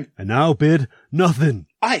hand, saying, And now bid nothing.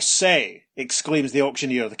 "I say," exclaims the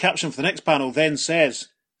auctioneer. The caption for the next panel then says,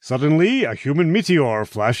 Suddenly, a human meteor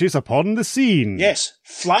flashes upon the scene. yes,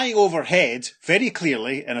 flying overhead, very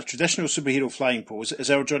clearly, in a traditional superhero flying pose, is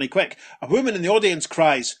our Johnny Quick. A woman in the audience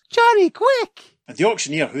cries, Johnny Quick! and the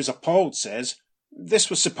auctioneer, who's appalled, says, "This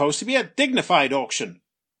was supposed to be a dignified auction."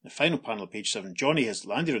 The final panel of page 7, Johnny has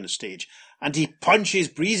landed on the stage, and he punches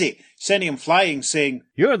Breezy, sending him flying, saying,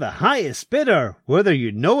 You're the highest bidder, whether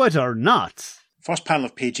you know it or not. First panel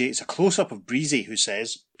of page 8 is a close-up of Breezy, who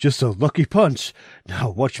says, Just a lucky punch. Now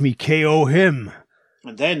watch me KO him.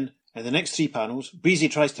 and then, in the next 3 panels, Breezy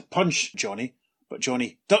tries to punch Johnny, but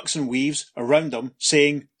Johnny ducks and weaves around him,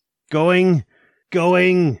 saying, Going,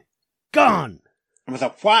 gone. and with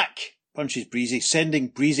a whack, punches Breezy, sending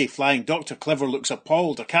Breezy flying. Dr. Clever looks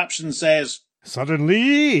appalled. The caption says,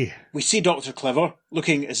 Suddenly, we see Dr. Clever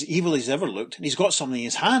looking as evil as he's ever looked, and he's got something in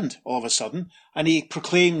his hand all of a sudden, and he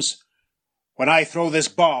proclaims, "When I throw this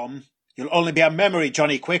bomb, you'll only be a memory,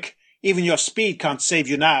 Johnny Quick. Even your speed can't save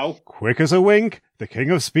you now." quick as a wink, the King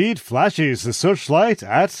of Speed flashes the searchlight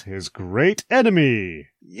at his great enemy.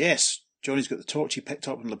 Yes, Johnny's got the torch he picked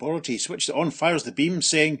up in the laboratory. He switched it on, fires the beam,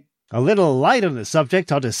 saying, A little light on the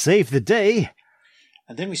subject ought to save the day.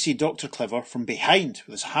 and then we see Dr. Clever from behind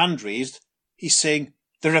with his hand raised. He's saying,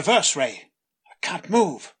 "The reverse ray. I can't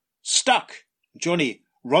move. Stuck." Johnny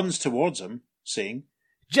runs towards him, saying,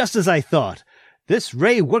 Just as I thought. This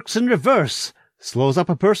ray works in reverse. Slows up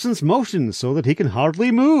a person's motion so that he can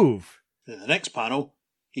hardly move. in the next panel,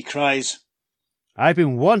 he cries, I've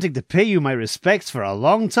been wanting to pay you my respects for a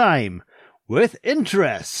long time. With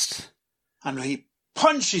interest. and he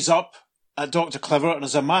punches up at Dr. Clever, and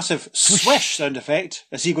there's a massive swish sound effect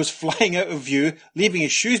as he goes flying out of view, leaving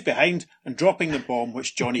his shoes behind and dropping the bomb,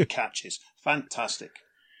 which Johnny catches. Fantastic.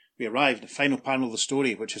 We arrive at the final panel of the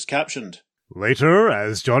story, which is captioned. Later,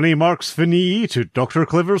 as Johnny marks finis to Dr.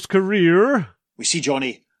 Clever's career, We see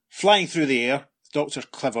Johnny flying through the air, Dr.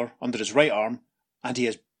 Clever under his right arm, and he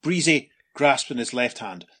has Breezy grasped in his left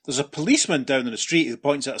hand. There's a policeman down in the street who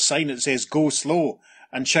points at a sign that says "Go slow"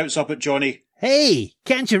 and shouts up at Johnny, Hey,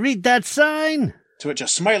 can't you read that sign? to which a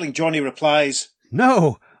smiling Johnny replies,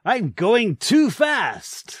 No, I'm going too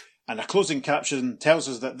fast. and a closing caption tells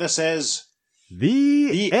us that this is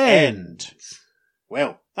the end.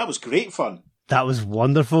 Well, that was great fun. That was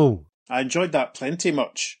wonderful. I enjoyed that plenty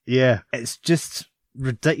much. Yeah, it's just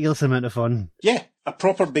ridiculous amount of fun. Yeah, a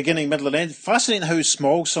proper beginning, middle and end. Fascinating how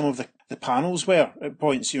small some of the panels were at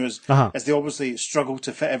points, as they obviously struggle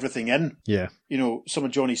to fit everything in. Yeah. Some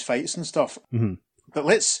of Johnny's fights and stuff. Mhm. But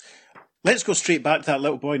let's go straight back to that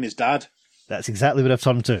little boy and his dad. That's exactly what I've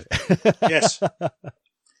turned to. Yes.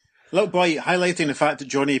 Little boy highlighting the fact that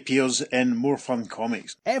Johnny appears in More Fun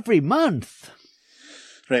Comics. Every month.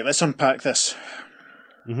 Right, let's unpack this.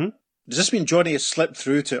 Mm-hmm. Does this mean Johnny has slipped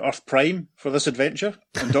through to Earth Prime for this adventure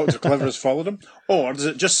and Dr. Clever has followed him? Or does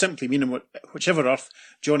it just simply mean whichever Earth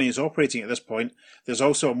Johnny is operating at this point, there's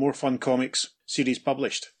also a More Fun Comics series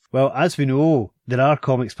published? Well, as we know, there are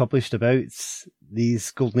comics published about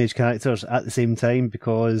these Golden Age characters at the same time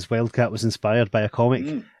because Wildcat was inspired by a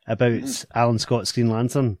comic about Alan Scott's Green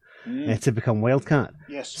Lantern to become Wildcat.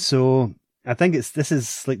 Yes. So I think this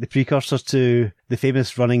is like the precursor to the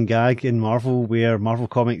famous running gag in Marvel where Marvel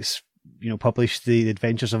Comics, published the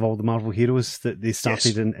adventures of all the Marvel heroes that they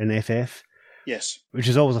started in FF. Yes. Which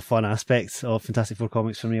is always a fun aspect of Fantastic Four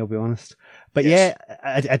comics for me, I'll be honest. But Yes. yeah,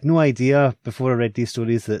 I had no idea before I read these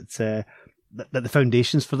stories that the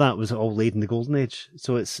foundations for that was all laid in the Golden Age.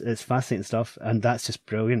 So it's fascinating stuff, and that's just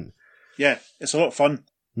brilliant. Yeah, it's a lot of fun.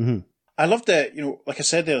 Mm-hmm. I love that, like I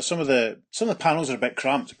said there, some of the panels are a bit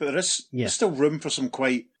cramped, but there's still room for some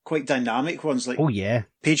quite dynamic ones. Like Oh yeah,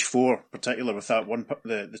 page 4, in particular, with that one,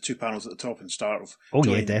 the 2 panels at the top and start of Oh,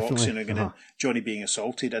 Johnny yeah, definitely. boxing and then Johnny being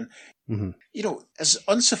assaulted, and Mm-hmm. as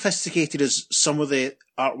unsophisticated as some of the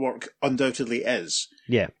artwork undoubtedly is,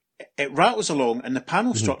 yeah, it rattles along, and the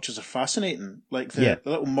panel structures are fascinating. Like the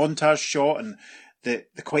little montage shot and the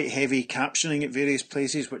quite heavy captioning at various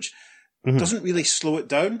places, which doesn't really slow it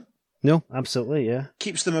down. no, absolutely, yeah,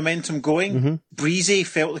 Keeps the momentum going. Breezy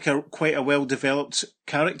felt like quite a well-developed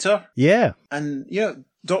character. yeah. And,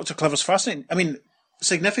 Dr. Clever's fascinating. I mean,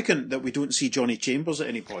 significant that we don't see Johnny Chambers at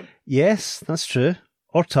any point. Yes, that's true.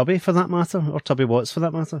 Or Tubby, for that matter, or Tubby Watts, for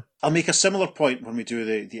that matter. I'll make a similar point when we do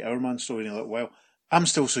the Hourman story in a little while. I'm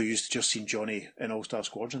still so used to just seeing Johnny in All-Star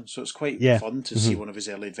Squadron, so it's quite fun to see one of his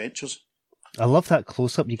early adventures. I love that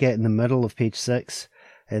close-up you get in the middle of page 6,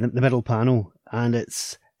 the middle panel, and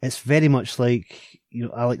it's very much like, you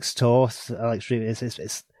know, Alex Toth, Alex Raven.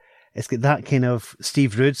 It's got that kind of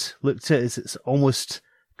Steve Rude look to it. It's almost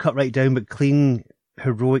cut right down, but clean,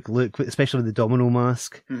 heroic look, especially with the domino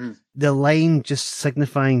mask. Mm-hmm. The line just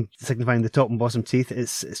signifying the top and bottom teeth.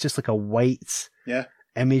 It's just like a white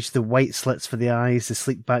image, the white slits for the eyes, the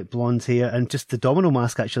sleek back blonde hair, and just the domino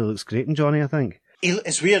mask actually looks great in Johnny, I think.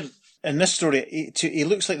 It's weird. In this story, he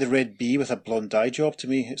looks like the Red Bee with a blonde dye job to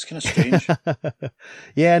me. It's kind of strange.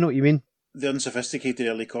 Yeah, I know what you mean. The unsophisticated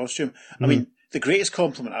early costume. I mean, the greatest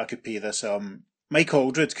compliment I could pay this, Mike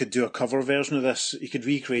Aldred could do a cover version of this. He could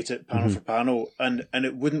recreate it panel for panel, and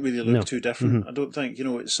it wouldn't really look too different. I don't think, you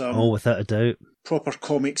know, it's without a doubt, proper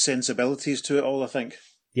comic sensibilities to it all, I think.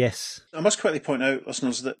 Yes. I must quickly point out,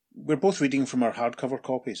 listeners, that we're both reading from our hardcover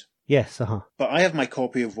copies. Yes, But I have my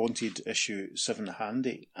copy of Wanted issue 7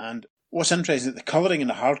 handy, and what's interesting is that the colouring in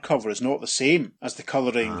the hardcover is not the same as the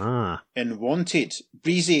colouring in Wanted.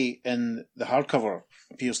 Breezy in the hardcover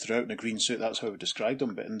appears throughout in a green suit, that's how we described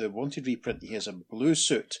him, but in the Wanted reprint he has a blue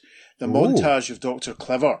suit. The montage of Dr.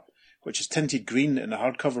 Clever, which is tinted green in the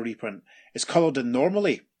hardcover reprint, is coloured in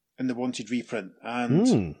normally in the Wanted reprint,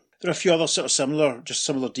 and there are a few other sort of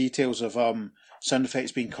similar details of sound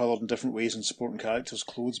effects being coloured in different ways and supporting characters'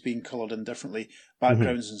 clothes being coloured in differently,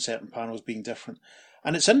 backgrounds in certain panels being different.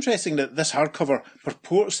 And it's interesting that this hardcover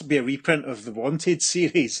purports to be a reprint of the Wanted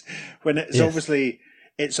series, when it's obviously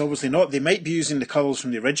not. They might be using the colours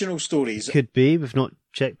from the original stories. Could be, we've not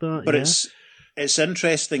checked that. But it's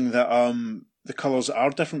interesting that the colours are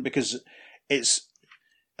different, because it's,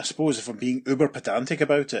 I suppose if I'm being uber pedantic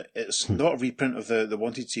about it, it's not a reprint of the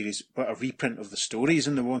Wanted series, but a reprint of the stories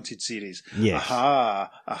in the Wanted series. Yes.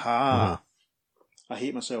 Aha. I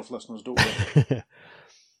hate myself, listeners, don't worry.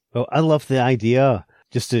 Well, I love the idea,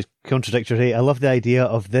 just to contradict your hate, I love the idea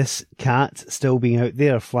of this cat still being out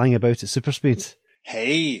there, flying about at super speed.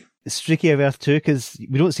 Hey! It's Streaky of Earth 2, because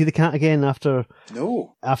we don't see the cat again after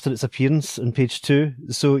its appearance on page 2.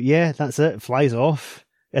 So, yeah, that's it. It flies off.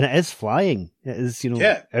 And it is flying. It is,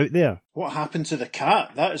 out there. What happened to the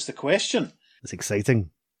cat? That is the question. It's exciting.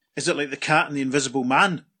 Is it like the cat and the Invisible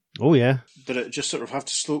Man? Oh, yeah. Did it just sort of have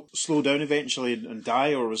to slow down eventually and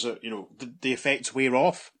die, or was it, did the effects wear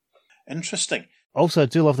off? Interesting. Also, I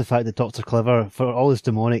do love the fact that Dr. Clever, for all his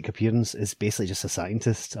demonic appearance, is basically just a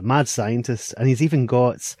scientist, a mad scientist. And he's even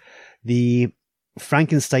got the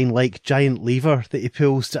Frankenstein-like giant lever that he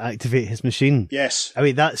pulls to activate his machine. Yes. I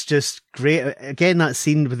mean, that's just great. Again, that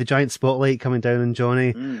scene with the giant spotlight coming down on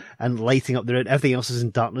Johnny and lighting up the room. Everything else is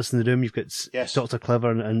in darkness in the room. You've got Dr.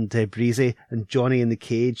 Clever and Breezy and Johnny in the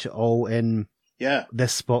cage all in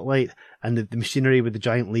this spotlight, and the machinery with the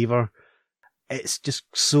giant lever. It's just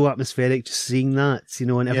so atmospheric just seeing that,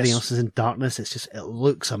 and everything else is in darkness. It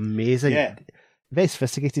looks amazing. Yeah. Very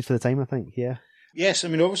sophisticated for the time, I think, yeah. Yes, I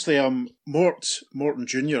mean, obviously, Morton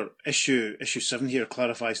Jr., issue 7 here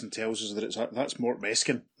clarifies and tells us that that's Mort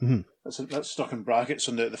Meskin. Mm-hmm. That's stuck in brackets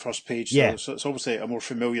on the first page, so it's obviously a more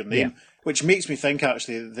familiar name, which makes me think,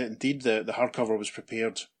 actually, that indeed the hardcover was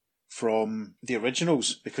prepared from the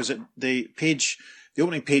originals, because the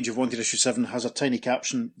opening page of Wanted issue 7 has a tiny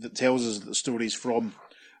caption that tells us that the story's from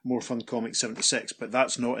More Fun Comics 76, but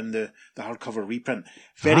that's not in the hardcover reprint.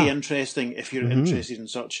 Very interesting if you're interested in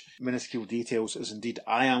such minuscule details as indeed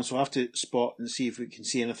I am, so I have to spot and see if we can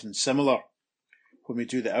see anything similar when we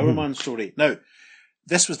do the Hourman story. Now,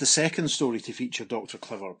 this was the second story to feature Dr.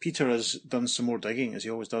 Clever. Peter has done some more digging, as he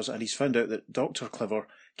always does, and he's found out that Dr. Clever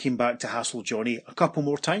came back to hassle Johnny a couple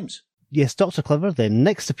more times. Yes, Dr. Clever then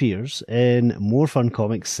next appears in More Fun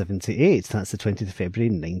Comics 78. That's the 20th of February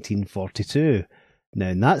 1942. Now,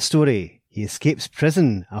 in that story, he escapes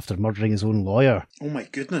prison after murdering his own lawyer. Oh my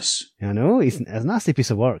goodness. I know, he's a nasty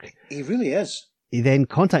piece of work. He really is. He then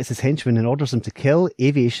contacts his henchman and orders him to kill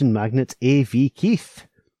aviation magnate A.V. Keith.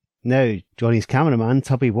 Now, Johnny's cameraman,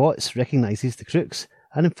 Tubby Watts, recognises the crooks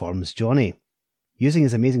and informs Johnny. Using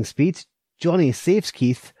his amazing speed, Johnny saves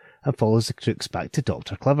Keith and follows the crooks back to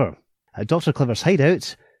Dr. Clever. At Dr. Clever's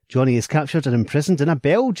hideout, Johnny is captured and imprisoned in a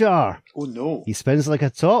bell jar. Oh no. He spins like a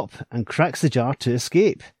top and cracks the jar to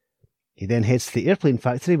escape. He then heads to the airplane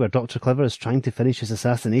factory where Dr. Clever is trying to finish his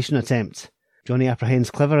assassination attempt. Johnny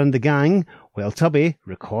apprehends Clever and the gang, while Tubby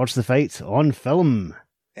records the fight on film.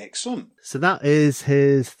 Excellent. So that is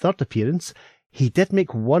his third appearance. He did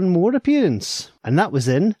make one more appearance, and that was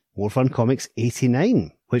in More Fun Comics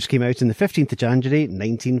 89, which came out on the 15th of January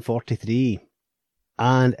 1943.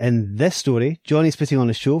 And in this story, Johnny's putting on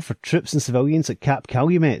a show for troops and civilians at Cap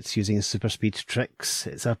Calumet using his super speed tricks.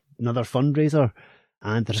 It's another fundraiser.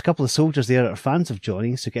 And there's a couple of soldiers there that are fans of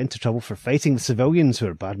Johnny's who get into trouble for fighting the civilians who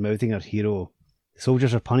are bad-mouthing our hero. The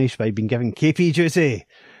soldiers are punished by being given KP duty.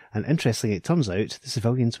 And interestingly, it turns out the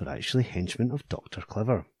civilians were actually henchmen of Dr.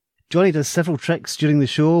 Clever. Johnny does several tricks during the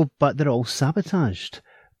show, but they're all sabotaged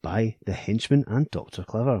by the henchmen and Dr.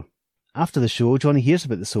 Clever. After the show, Johnny hears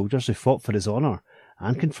about the soldiers who fought for his honour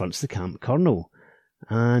and confronts the camp colonel,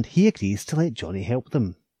 and he agrees to let Johnny help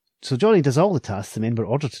them. So Johnny does all the tasks the men were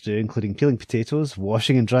ordered to do, including peeling potatoes,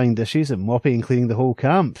 washing and drying dishes, and mopping and cleaning the whole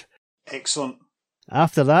camp. Excellent.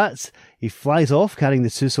 After that, he flies off carrying the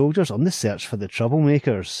two soldiers on the search for the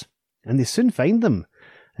troublemakers, and they soon find them,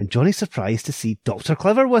 and Johnny's surprised to see Dr.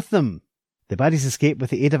 Clever with them. The baddies escape with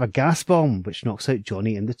the aid of a gas bomb, which knocks out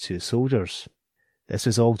Johnny and the two soldiers. This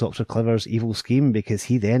was all Dr. Clever's evil scheme, because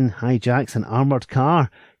he then hijacks an armoured car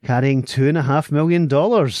carrying $2.5 million,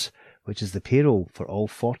 which is the payroll for all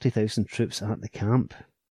 40,000 troops at the camp.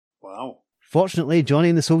 Wow. Fortunately, Johnny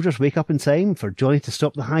and the soldiers wake up in time for Johnny to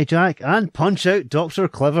stop the hijack and punch out Dr.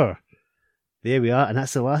 Clever. There we are, and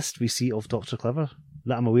that's the last we see of Dr. Clever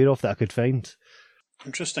that I'm aware of that I could find.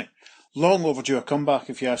 Interesting. Long overdue a comeback,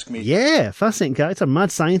 if you ask me. Yeah, fascinating character.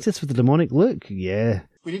 Mad scientist with a demonic look. Yeah.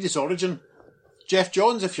 We need his origin. Jeff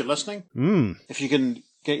Johns, if you're listening, if you can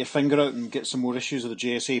get your finger out and get some more issues of the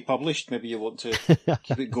JSA published, maybe you want to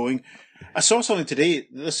keep it going. I saw something today,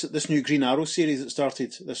 this new Green Arrow series that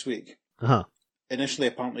started this week. Uh-huh. Initially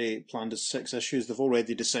apparently planned as 6 issues. They've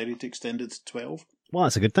already decided to extend it to 12. Well,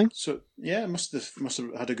 that's a good thing. So, yeah, must have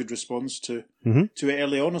had a good response to it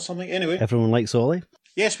early on or something. Anyway. Everyone likes Ollie.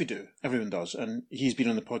 Yes, we do. Everyone does. And he's been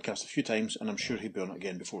on the podcast a few times, and I'm sure he'll be on it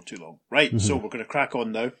again before too long. Right, so we're going to crack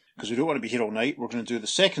on now, because we don't want to be here all night. We're going to do the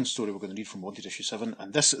second story we're going to read from Wanted Issue 7,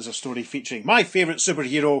 and this is a story featuring my favourite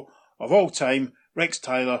superhero of all time, Rex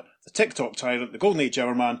Tyler, the TikTok tyrant, the Golden Age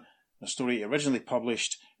Hourman, a story originally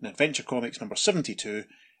published in Adventure Comics number 72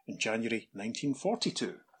 in January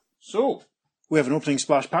 1942. So, we have an opening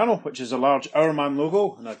splash panel, which is a large Hourman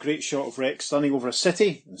logo, and a great shot of Rex standing over a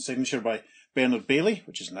city, and signature by Bernard Bailey,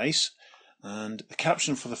 which is nice. And the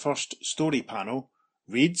caption for the first story panel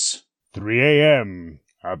reads, 3 a.m.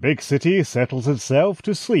 A big city settles itself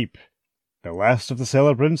to sleep. The last of the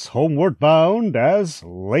celebrants homeward bound as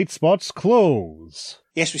late spots close.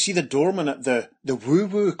 Yes, we see the doorman at the Woo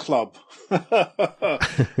Woo Club,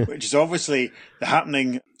 which is obviously the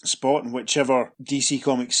happening spot in whichever DC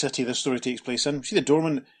Comics city this story takes place in. We see the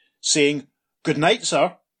doorman saying, "Good night,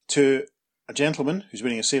 sir," to a gentleman who's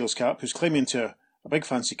wearing a sailor's cap, who's climbing into a big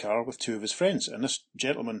fancy car with two of his friends. And this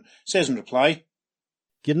gentleman says in reply,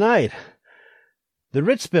 "Good night. The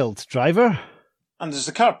Ritz built, driver." And as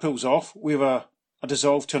the car pulls off, we have a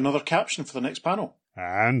dissolve to another caption for the next panel.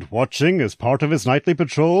 And watching as part of his nightly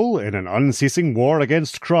patrol in an unceasing war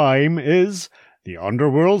against crime is the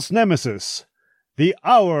underworld's nemesis, the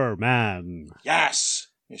Hourman. Yes,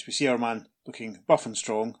 we see our man looking buff and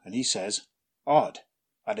strong, and he says, "Odd.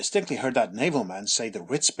 I distinctly heard that naval man say the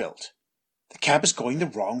Ritz built. The cab is going the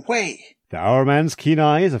wrong way." The Hourman's keen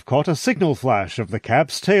eyes have caught a signal flash of the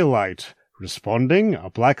cab's taillight. Responding, a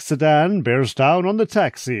black sedan bears down on the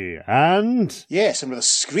taxi, and... Yes, and with a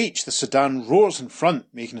screech, the sedan roars in front,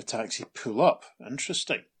 making the taxi pull up.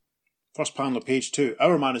 Interesting. First panel of page 2.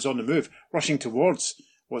 Hourman is on the move, rushing towards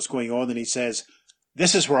what's going on, and he says,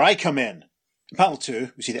 "This is where I come in." In panel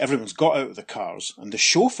 2, we see that everyone's got out of the cars, and the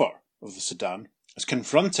chauffeur of the sedan is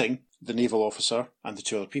confronting the naval officer and the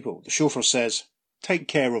two other people. The chauffeur says, "Take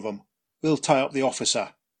care of him. We'll tie up the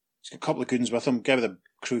officer." He's got a couple of goons with him, guy with a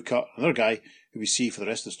crew cut, another guy who we see for the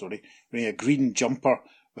rest of the story, wearing a green jumper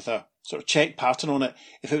with a sort of check pattern on it.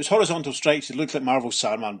 If it was horizontal stripes, it looked like Marvel's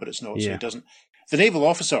Sandman, but it's not, so it doesn't. The naval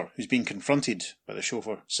officer who's being confronted by the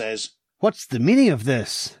chauffeur says, "What's the meaning of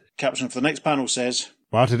this?" Caption for the next panel says,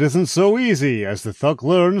 But it isn't so easy as the thug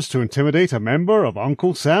learns to intimidate a member of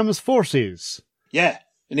Uncle Sam's forces. Yeah,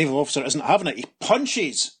 the naval officer isn't having it. He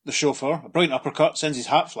punches the chauffeur, a brilliant uppercut, sends his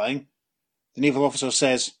hat flying. The naval officer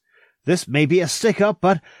says, "This may be a stick-up,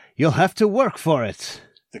 but you'll have to work for it."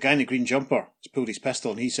 The guy in the green jumper has pulled his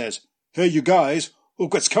pistol and he says, "Hey, you guys,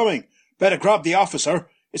 look what's coming. Better grab the officer.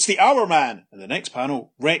 It's the Hourman." In the next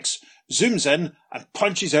panel, Rex zooms in and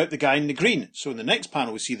punches out the guy in the green. So in the next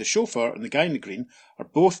panel, we see the chauffeur and the guy in the green are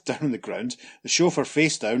both down on the ground. The chauffeur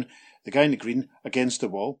face down, the guy in the green against the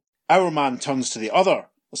wall. Hourman turns to the other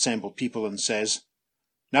assembled people and says,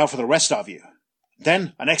 "Now for the rest of you."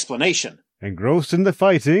 Then an explanation. Engrossed in the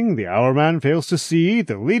fighting, the Hourman fails to see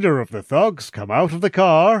the leader of the thugs come out of the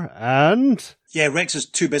car and... Yeah, Rex is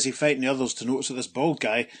too busy fighting the others to notice that this bald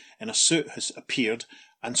guy in a suit has appeared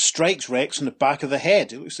and strikes Rex in the back of the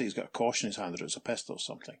head. It looks like he's got a caution in his hand, or it's a pistol or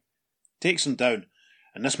something. Takes him down,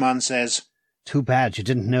 and this man says, "Too bad you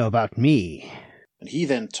didn't know about me." And he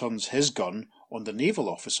then turns his gun on the naval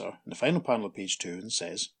officer in the final panel of page 2 and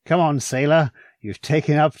says, "Come on, sailor. You've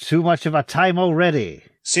taken up too much of our time already.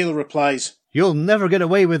 Sailor replies, You'll never get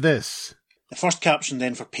away with this." The first caption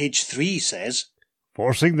then for page 3 says,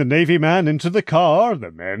 Forcing the Navy man into the car,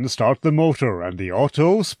 the men start the motor and the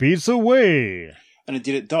auto speeds away. And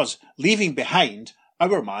indeed it does, leaving behind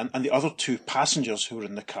our man and the other 2 passengers who were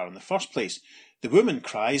in the car in the first place. The woman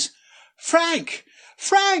cries, "Frank!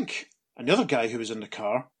 Frank!" And the other guy who was in the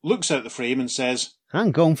car looks out the frame and says,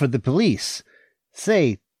 "I'm going for the police.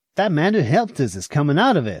 Say, that man who helped us is coming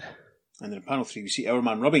out of it." And then in panel 3 we see our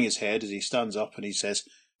man rubbing his head as he stands up and he says,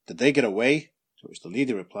 "Did they get away?" To which the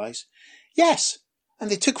lady replies, "Yes, and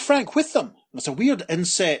they took Frank with them." And it's a weird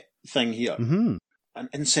inset thing here. Mm-hmm. An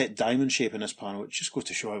inset diamond shape in this panel, which just goes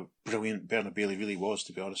to show how brilliant Bernard Bailey really was,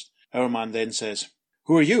 to be honest. Our man then says,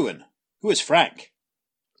 "Who are you and who is Frank?"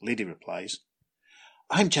 The lady replies,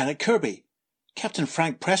 "I'm Janet Kirby. Captain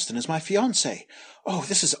Frank Preston is my fiancé. Oh,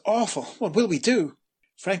 this is awful. What will we do?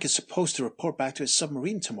 Frank is supposed to report back to his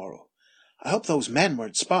submarine tomorrow. I hope those men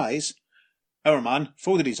weren't spies." Our man,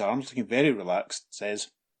 folded his arms, looking very relaxed, says,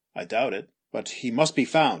 "I doubt it, but he must be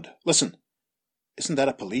found. Listen, isn't that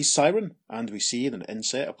a police siren?" And we see in an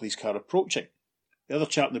inset a police car approaching. The other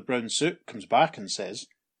chap in the brown suit comes back and says,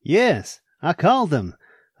 "Yes, I called them.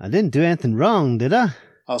 I didn't do anything wrong, did I?"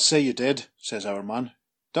 "I'll say you did," says our man.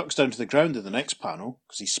 Ducks down to the ground in the next panel,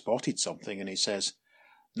 because he spotted something, and he says,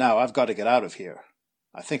 "Now I've got to get out of here.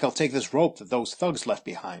 I think I'll take this rope that those thugs left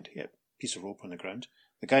behind." Yep, piece of rope on the ground.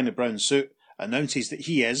 The guy in the brown suit announces that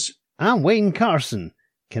he is... "I'm Wayne Carson.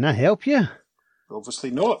 Can I help you?"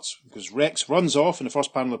 Obviously not, because Rex runs off in the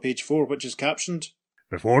first panel of page 4, which is captioned,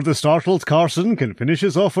 Before the startled Carson can finish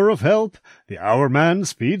his offer of help, the Hourman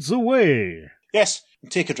speeds away. Yes,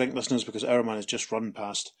 and take a drink, listeners, because our man has just run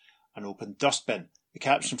past an open dustbin. The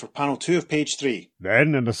caption for panel 2 of page 3.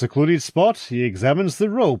 Then, in a secluded spot, he examines the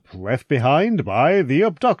rope left behind by the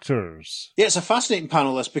abductors. Yeah, it's a fascinating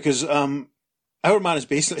panel, this, because our man is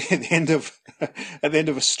basically at the end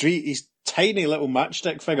of a street. He's tiny little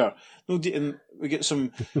matchstick figure. And we get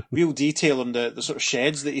some real detail on the sort of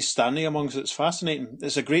sheds that he's standing amongst. It's fascinating.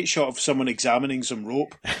 It's a great shot of someone examining some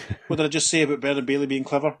rope. What did I just say about Bernard Bailey being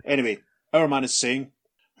clever? Anyway, our man is saying,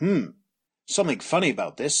 something funny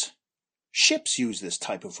about this. Ships use this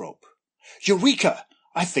type of rope. Eureka!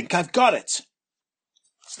 I think I've got it.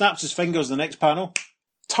 Snaps his fingers in the next panel.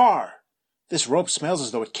 Tar! This rope smells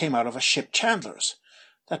as though it came out of a ship chandler's.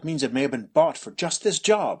 That means it may have been bought for just this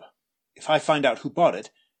job. If I find out who bought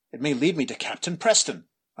it, it may lead me to Captain Preston.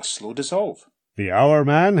 A slow dissolve. The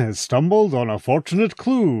Hourman has stumbled on a fortunate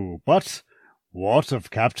clue, but what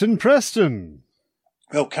of Captain Preston?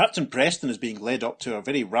 Well, Captain Preston is being led up to a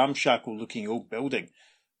very ramshackle-looking old building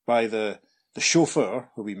by the chauffeur,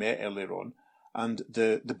 who we met earlier on, and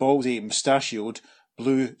the baldy, mustachioed,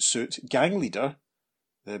 blue-suit gang leader.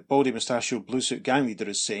 The baldy, mustachioed, blue-suit gang leader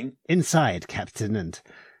is saying, "Inside, Captain, and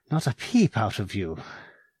not a peep out of you."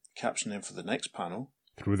 Caption then for the next panel.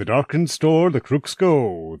 Through the darkened store the crooks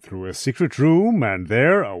go, through a secret room, and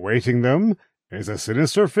there, awaiting them, is a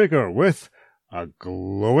sinister figure with a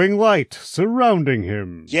glowing light surrounding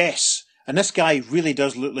him. Yes, and this guy really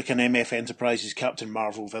does look like an MF Enterprises Captain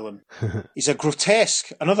Marvel villain. He's a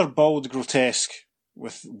grotesque, another bald grotesque,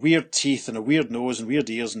 with weird teeth and a weird nose and weird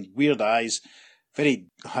ears and weird eyes, very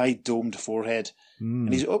high domed forehead.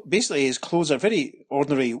 And he's basically, his clothes are very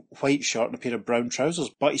ordinary white shirt and a pair of brown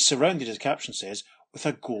trousers, but he's surrounded, as caption says, with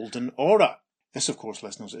a golden aura. This, of course,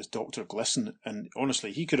 listeners, is Dr. Glisson, and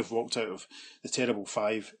honestly, he could have walked out of the Terrible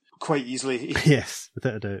Five quite easily. Yes,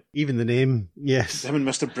 without a doubt. Even the name, yes. Him and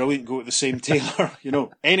Mr. Brilliant go to the same tailor, you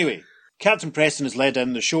know. Anyway, Captain Preston is led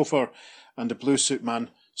in, the chauffeur and the blue suit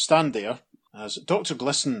man stand there, as Dr.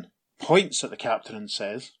 Glisson points at the captain and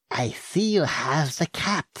says, "I see you have the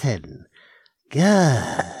captain. Good."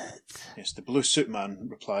 Yes, the blue suit man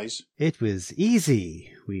replies, "It was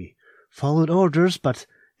easy. We followed orders, but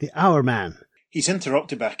the Hourman." He's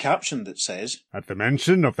interrupted by a caption that says, At the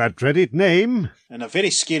mention of that dreaded name, and a very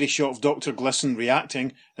scary shot of Dr. Glisson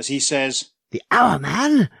reacting as he says, "The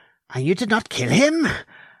Hourman? And you did not kill him?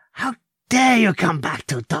 How dare you come back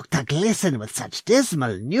to Dr. Glisson with such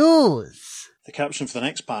dismal news?" The caption for the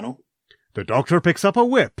next panel. the doctor picks up a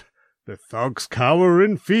whip. The thugs cower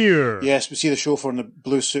in fear. Yes, we see the chauffeur and the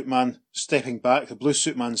blue suit man stepping back. The blue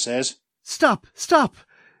suit man says, Stop!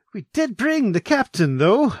 We did bring the captain,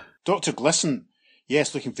 though. Dr. Glisson,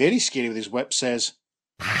 yes, looking very scary with his whip, says,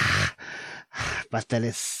 But there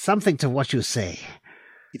is something to what you say.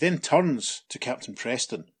 He then turns to Captain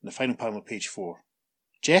Preston in the final panel of page 4.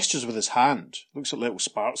 Gestures with his hand, looks at little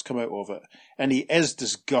sparks come out of it, and he is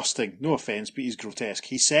disgusting. No offence, but he's grotesque.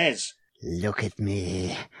 He says, Look at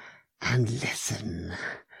me and listen.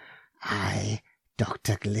 I,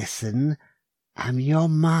 Dr. Glisson, am your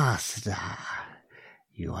master.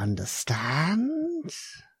 You understand?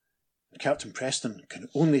 Captain Preston can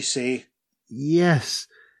only say, Yes.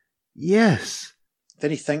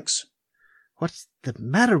 Then he thinks, What's the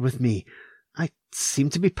matter with me? I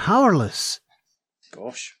seem to be powerless.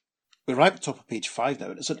 Gosh. We're right at the top of page 5 now,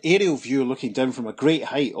 and it's an aerial view looking down from a great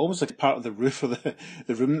height, almost like part of the roof of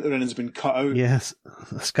the room that they're in has been cut out. Yes,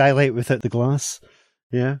 a skylight without the glass.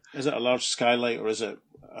 Yeah. Is it a large skylight or is it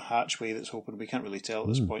a hatchway that's open? We can't really tell at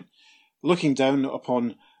this point. Looking down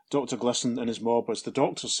upon Dr. Glisson and his mob, as the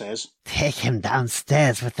doctor says, Take him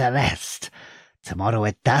downstairs with the rest. Tomorrow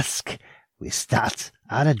at dusk, we start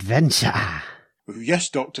our adventure. Oh, yes,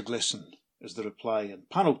 Dr. Glisson, is the reply. And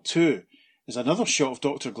panel 2 is another shot of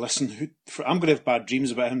Dr. Glisson, who, I'm going to have bad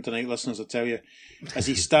dreams about him tonight, listeners, I tell you. As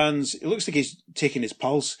he stands, it looks like he's taking his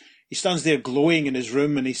pulse. He stands there glowing in his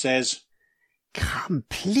room and he says,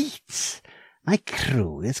 Complete. My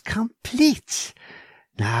crew is complete.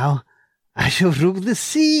 Now, I shall rule the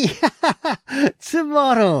sea.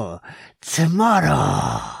 Tomorrow.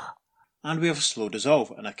 And we have a slow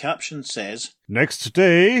dissolve, and a caption says, Next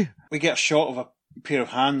day. We get a shot of a pair of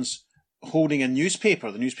hands holding a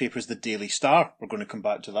newspaper. The newspaper is the Daily Star. We're going to come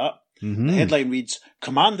back to that. Mm-hmm. The headline reads,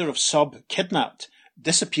 Commander of Sub kidnapped.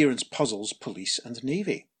 Disappearance puzzles police and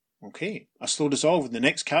navy. Okay, a slow dissolve, and the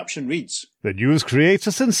next caption reads, The news creates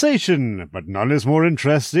a sensation, but none is more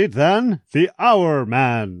interested than the Hour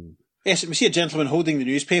Man. Yes, we see a gentleman holding the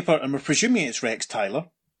newspaper, and we're presuming it's Rex Tyler.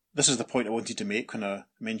 This is the point I wanted to make when I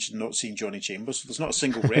mentioned not seeing Johnny Chambers. There's not a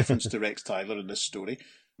single reference to Rex Tyler in this story.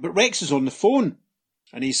 But Rex is on the phone,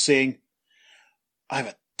 and he's saying, I have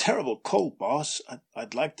a terrible cold, boss.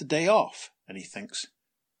 I'd like the day off. And he thinks,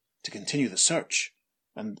 to continue the search.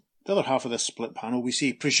 And the other half of this split panel, we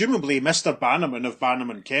see presumably Mr. Bannerman of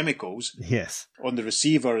Bannerman Chemicals. Yes. On the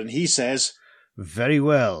receiver, and he says, Very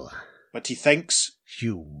well. But he thinks,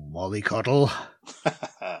 You mollycoddle.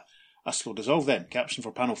 A slow dissolve then, caption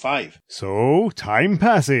for panel 5. So, time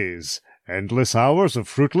passes. Endless hours of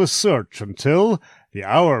fruitless search until the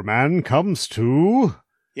Hour Man comes to...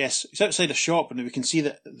 Yes, it's outside a shop, and we can see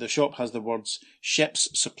that the shop has the words Ship's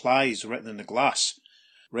Supplies written in the glass.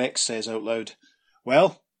 Rex says out loud,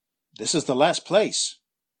 Well, this is the last place.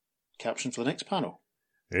 Caption for the next panel.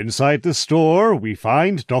 Inside the store, we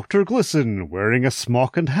find Dr. Glisson wearing a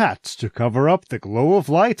smock and hat to cover up the glow of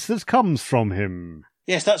light that comes from him.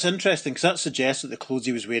 Yes, that's interesting, because that suggests that the clothes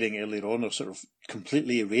he was wearing earlier on are sort of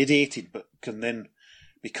completely irradiated, but can then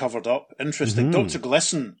be covered up. Interesting. Dr.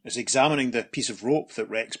 Glisson is examining the piece of rope that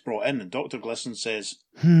Rex brought in, and Dr. Glisson says,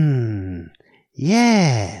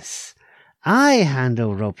 Yes, I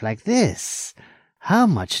handle rope like this. How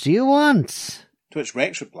much do you want? To which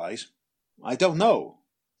Rex replies, I don't know.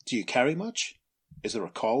 Do you carry much? Is there a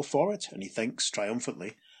call for it? And he thinks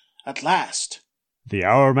triumphantly, At last. The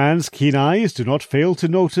Hour Man's keen eyes do not fail to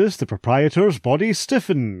notice the proprietor's body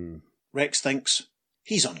stiffen. Rex thinks,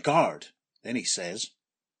 He's on guard. Then he says,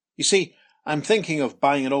 You see, I'm thinking of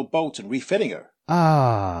buying an old boat and refitting her.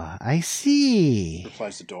 Ah, I see,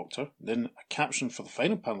 replies the doctor. Then a caption for the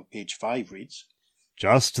final panel, page 5, reads,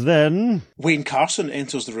 Just then... Wayne Carson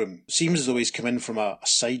enters the room. Seems as though he's come in from a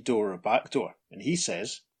side door or a back door. And he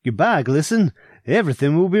says, Goodbye, Glisson.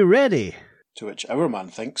 Everything will be ready. To which our man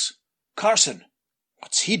thinks, Carson,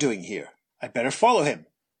 what's he doing here? I'd better follow him.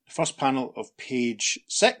 The first panel of page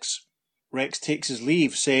 6. Rex takes his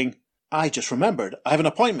leave, saying, I just remembered, I have an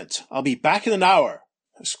appointment. I'll be back in an hour.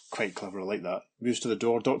 That's quite clever, I like that. Moves to the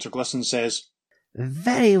door. Dr. Glisson says,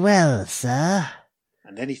 Very well, sir.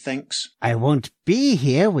 And then he thinks, I won't be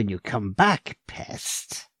here when you come back,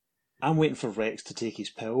 pest. I'm waiting for Rex to take his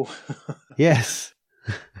pill. Yes.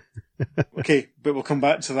 Okay, but we'll come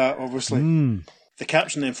back to that, obviously. The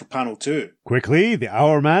caption then for panel 2. Quickly, the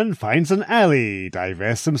Hour Man finds an alley,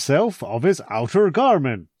 divests himself of his outer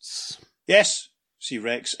garments. Yes, see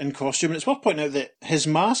Rex in costume. And it's worth pointing out that his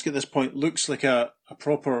mask at this point looks like a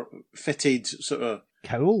proper fitted sort of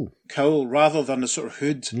cowl rather than the sort of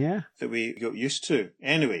hood that we got used to.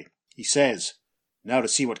 Anyway, he says, Now to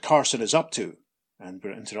see what Carson is up to. And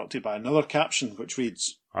we're interrupted by another caption which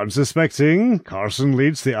reads, Unsuspecting, Carson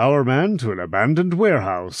leads the Hour Man to an abandoned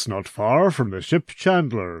warehouse not far from the ship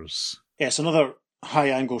Chandler's. Yes, another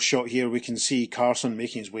high-angle shot here, we can see Carson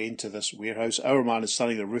making his way into this warehouse. Our man is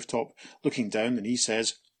standing on the rooftop looking down, and he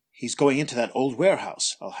says, he's going into that old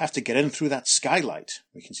warehouse. I'll have to get in through that skylight.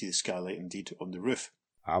 We can see the skylight indeed on the roof.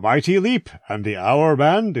 A mighty leap, and the Hour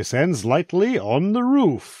Man descends lightly on the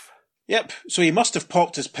roof. Yep, so he must have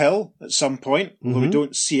popped his pill at some point, although we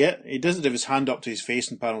don't see it. He doesn't have his hand up to his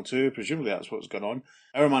face in panel 2. Presumably that's what's going on.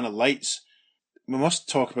 Our man alights. We must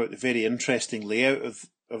talk about the very interesting layout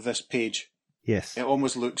of this page. Yes. It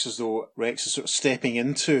almost looks as though Rex is sort of stepping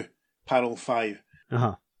into panel 5.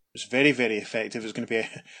 Uh-huh. It's very, very effective. It's going to be a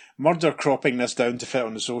murder cropping this down to fit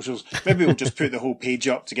on the socials. Maybe we'll just put the whole page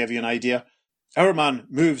up to give you an idea. Our man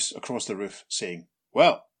moves across the roof, saying,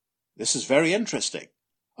 well, this is very interesting.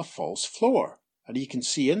 A false floor. And you can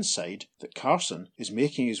see inside that Carson is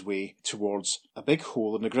making his way towards a big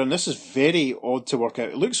hole in the ground. This is very odd to work out.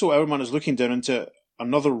 It looks so our man is looking down into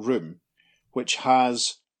another room, which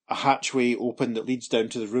has a hatchway open that leads down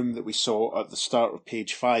to the room that we saw at the start of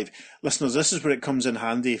page 5. Listeners, this is where it comes in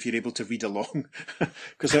handy if you're able to read along,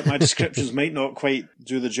 because my descriptions might not quite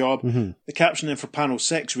do the job. The caption then for panel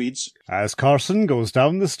 6 reads, As Carson goes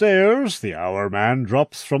down the stairs, the Hour Man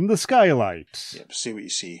drops from the skylight. Yep, see what you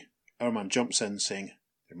see. Our man jumps in saying,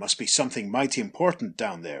 there must be something mighty important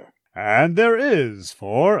down there. And there is,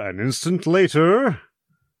 for an instant later...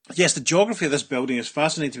 Yes, the geography of this building is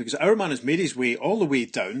fascinating because our man has made his way all the way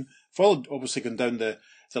down, followed obviously going down the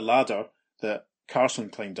ladder that Carson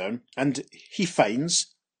climbed down, and he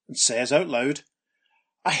finds and says out loud,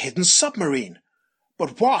 a hidden submarine.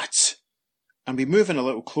 But what? And we move in a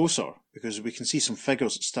little closer because we can see some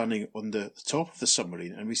figures standing on the top of the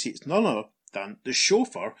submarine, and we see it's none other than the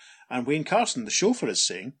chauffeur and Wayne Carson. The chauffeur is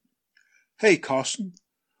saying, hey Carson,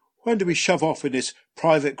 when do we shove off in this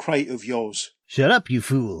private crate of yours? Shut up, you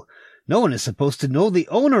fool. No one is supposed to know the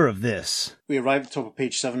owner of this. We arrive at the top of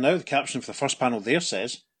page 7 now. The caption for the first panel there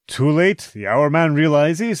says, Too late, the Hour Man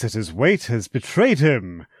realizes that his weight has betrayed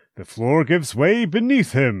him. The floor gives way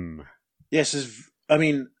beneath him. Yes,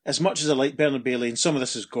 as much as I like Bernard Bailey, and some of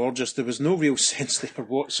this is gorgeous, there was no real sense there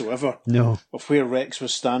whatsoever of where Rex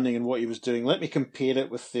was standing and what he was doing. Let me compare it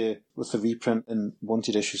with the reprint in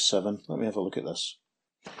Wanted issue 7. Let me have a look at this.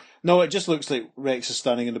 No, it just looks like Rex is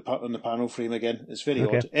standing in the panel frame again. It's very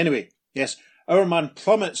odd. Anyway, yes, our man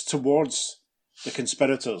plummets towards the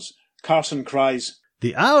conspirators. Carson cries,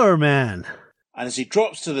 The Hour Man! And as he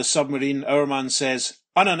drops to the submarine, our man says,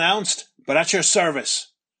 unannounced, but at your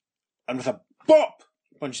service. And with a bop,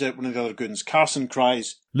 punches out one of the other goons. Carson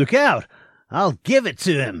cries, Look out! I'll give it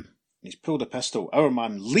to him! And he's pulled a pistol. Our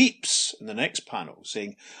man leaps in the next panel,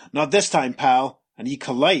 saying, not this time, pal. And he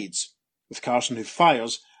collides with Carson, who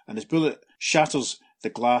fires, and his bullet shatters the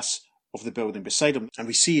glass of the building beside him. And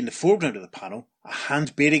we see in the foreground of the panel a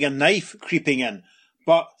hand bearing a knife creeping in.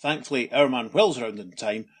 But thankfully, our man whirls around in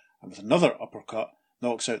time, and with another uppercut,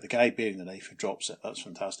 knocks out the guy bearing the knife who drops it. That's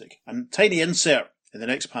fantastic. And tiny insert in the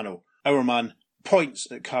next panel. Our man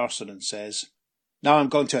points at Carson and says, now I'm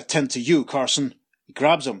going to attend to you, Carson. He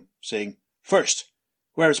grabs him, saying, first,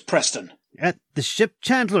 where is Preston? At the ship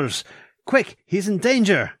Chandler's. Quick, he's in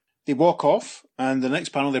danger. They walk off, and the next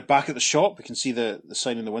panel, they're back at the shop. We can see the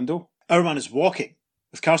sign in the window. Our man is walking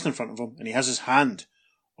with Carson in front of him, and he has his hand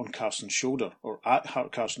on Carson's shoulder, or at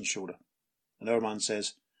Carson's shoulder. And our man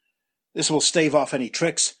says, this will stave off any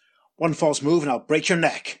tricks. One false move and I'll break your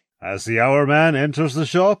neck. As the Hour Man enters the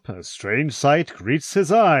shop, a strange sight greets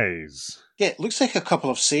his eyes. Yeah, it looks like a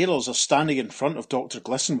couple of sailors are standing in front of Dr.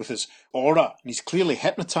 Glisson with his aura, and he's clearly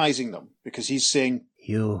hypnotising them, because he's saying,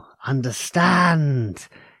 You understand.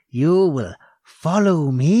 You will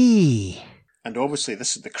follow me. And obviously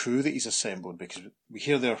this is the crew that he's assembled, because we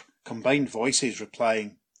hear their combined voices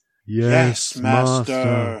replying, Yes,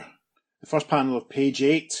 Master. The first panel of page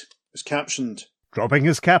 8 is captioned, Dropping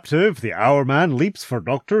his captive, the Hour Man leaps for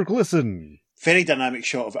Dr. Glisson. Very dynamic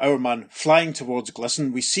shot of our man flying towards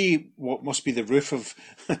Glisson. We see what must be the roof of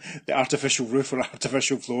the artificial roof or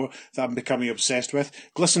artificial floor that I'm becoming obsessed with.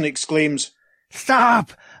 Glisson exclaims,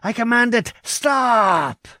 Stop! I command it!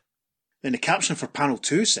 Stop! Then the caption for panel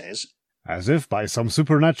 2 says, As if by some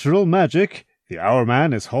supernatural magic, the Hour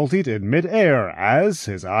Man is halted in mid-air as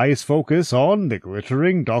his eyes focus on the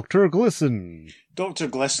glittering Dr. Glisson. Dr.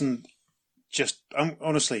 Glisson, just,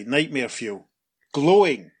 honestly, nightmare fuel.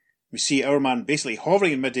 Glowing. We see our man basically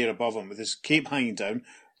hovering in mid-air above him with his cape hanging down.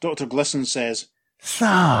 Dr. Glisson says,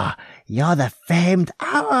 So, you're the famed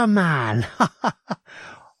Hour Man.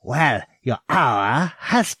 Well, your hour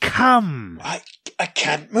has come. I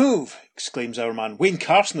can't move, exclaims our man. Wayne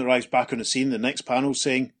Carson arrives back on the scene in the next panel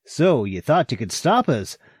saying, So, you thought you could stop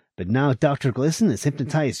us, but now Dr. Glisson has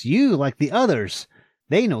hypnotized you like the others.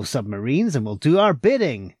 They know submarines and will do our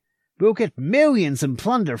bidding. We'll get millions in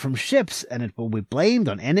plunder from ships, and it will be blamed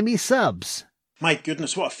on enemy subs. My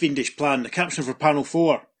goodness, what a fiendish plan. The caption for Panel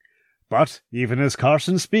 4. But even as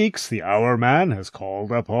Carson speaks, the Hour Man has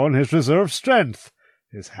called upon his reserve strength.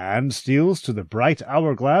 His hand steals to the bright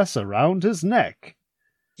hourglass around his neck.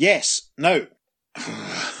 Yes, now,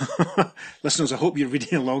 listeners, I hope you're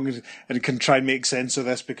reading along and can try and make sense of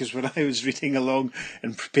this, because when I was reading along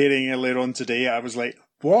and preparing earlier on today, I was like,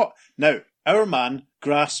 what? Now, our man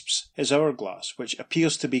grasps his hourglass, which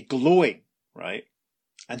appears to be glowing, right?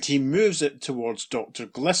 And he moves it towards Dr.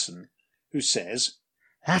 Glisson, who says,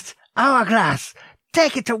 That hourglass!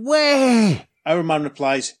 Take it away! Our man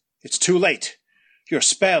replies, it's too late. Your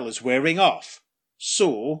spell is wearing off.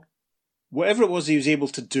 So, whatever it was he was able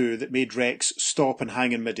to do that made Rex stop and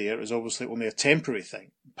hang in midair is obviously only a temporary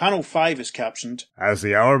thing. Panel 5 is captioned, As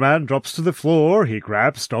the Hour Man drops to the floor, he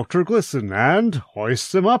grabs Dr. Glisson and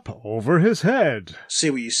hoists him up over his head. say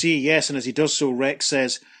what you see, yes, and as he does so, Rex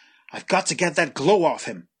says, I've got to get that glow off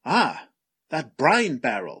him. Ah, that brine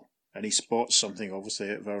barrel. And he spots something, obviously,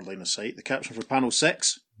 out of our line of sight. The caption for Panel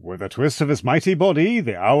 6. With a twist of his mighty body,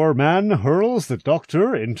 the Hour Man hurls the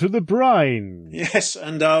Doctor into the brine. Yes,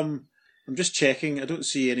 and I'm just checking. I don't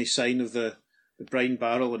see any sign of the brine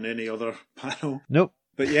barrel in any other panel. Nope.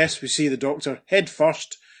 But yes, we see the Doctor head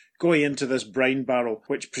first going into this brine barrel,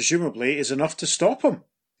 which presumably is enough to stop him.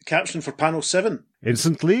 The caption for Panel 7.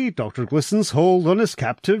 Instantly, Dr. Glisson's hold on his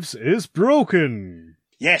captives is broken.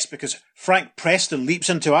 Yes, because Frank Preston leaps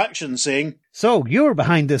into action saying, So, you're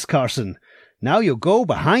behind this, Carson. Now you'll go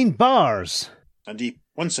behind bars. and he,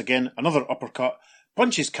 once again, another uppercut,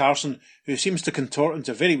 punches Carson, who seems to contort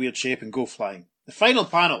into very weird shape and go flying. The final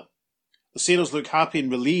panel. The sailors look happy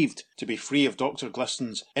and relieved to be free of Dr.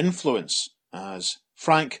 Glisson's influence, as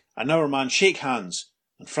Frank and our man shake hands,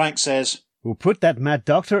 and Frank says, Who put that mad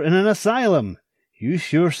doctor in an asylum? You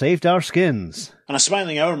sure saved our skins. and a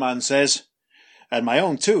smiling our man says, and my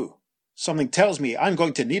own too. Something tells me I'm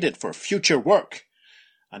going to need it for future work.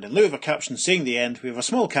 And in lieu of a caption saying the end, we have a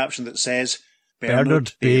small caption that says,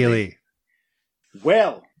 Bernard Bailey.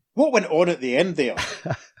 Well, what went on at the end there?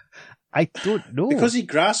 I don't know. Because he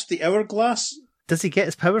grasped the hourglass? Does he get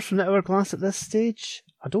his powers from the hourglass at this stage?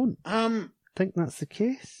 I don't I think that's the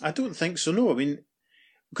case. don't think so, no. I mean,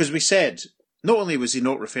 because we said, not only was he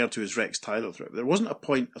not referred to as Rex Tyler throughout, there wasn't a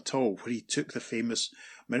point at all where he took the famous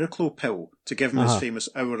Miraclo pill to give him his famous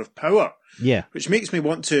hour of power. Yeah. Which makes me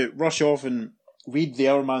want to rush off and read the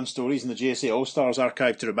Hourman stories in the JSA All-Stars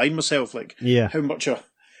archive to remind myself, how much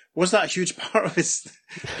was that a huge part of his...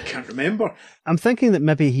 I can't remember. I'm thinking that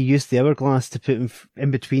maybe he used the hourglass to put him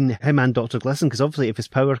in between him and Dr. Glisson, because obviously if his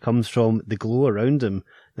power comes from the glow around him,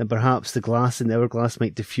 then perhaps the glass in the hourglass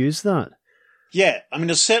might diffuse that. Yeah, I mean,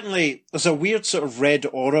 there's a weird sort of red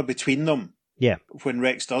aura between them. Yeah. When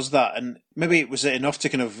Rex does that, and maybe was it enough to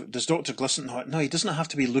kind of, does Dr. Glisson know it? No, he doesn't have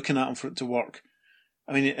to be looking at him for it to work.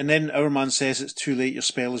 I mean, and then our man says it's too late, your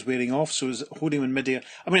spell is wearing off, so is it holding him in midair?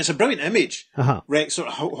 I mean, it's a brilliant image. Rex sort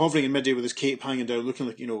of hovering in midair with his cape hanging down, looking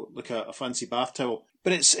like a fancy bath towel.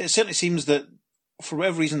 But it certainly seems that, for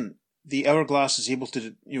whatever reason, the hourglass is able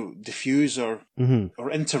to, diffuse or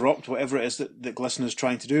interrupt whatever it is that Glisson is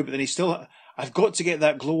trying to do. But then he's still, I've got to get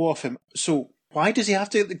that glow off him. So why does he have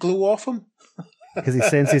to get the glow off him? Because he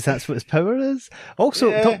senses that's what his power is. Also,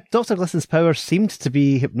 Yeah. Dr. Glisson's power seemed to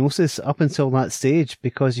be hypnosis up until that stage,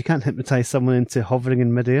 because you can't hypnotise someone into hovering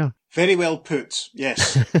in midair. Very well put.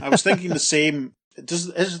 Yes, I was thinking the same.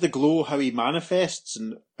 Is the glow how he manifests,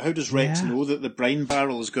 and how does Rex know that the brine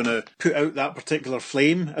barrel is going to put out that particular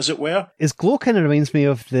flame, as it were? His glow kind of reminds me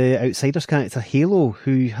of the Outsiders character Halo,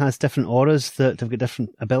 who has different auras that have got different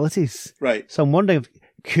abilities. Right. So I'm wondering,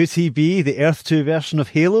 could he be the Earth 2 version of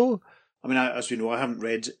Halo? I mean, as we know, I haven't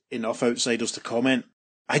read enough Outsiders to comment.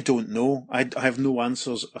 I don't know. I have no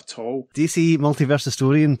answers at all. DC Multiverse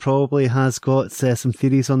Historian probably has got some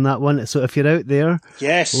theories on that one. So if you're out there,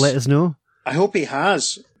 Yes, let us know. I hope he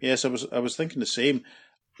has. Yes, I was thinking the same.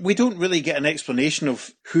 We don't really get an explanation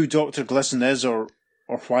of who Dr. Glisson is, or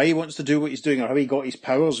why he wants to do what he's doing, or how he got his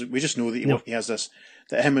powers. We just know that he has this,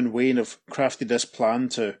 that him and Wayne have crafted this plan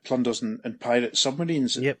to plunder and pirate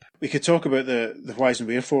submarines. Yep. We could talk about the whys and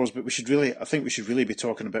wherefores, but I think we should really be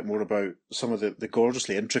talking a bit more about some of the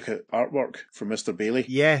gorgeously intricate artwork from Mr. Bailey.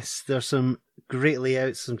 Yes, there's some great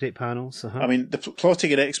layouts, some great panels. I mean, the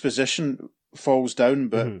plotting and exposition falls down,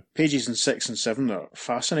 but pages in 6 and 7 are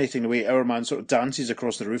fascinating. The way our man sort of dances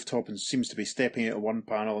across the rooftop and seems to be stepping out of one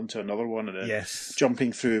panel into another one, and then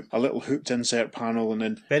jumping through a little hooped insert panel, and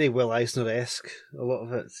then very Will Eisner-esque, a lot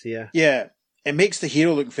of it. Yeah. Yeah, It makes the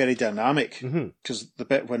hero look very dynamic, Mhm. because the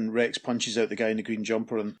bit when Rex punches out the guy in the green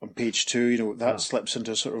jumper on page 2, you know, that slips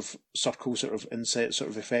into a sort of circle sort of inset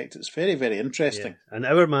sort of effect. It's very, very interesting. Yeah. And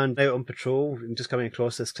our man out on patrol and just coming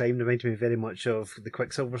across this crime reminded me very much of the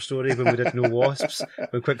Quicksilver story when we did No Wasps,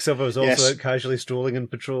 when Quicksilver was also Yes. out casually strolling in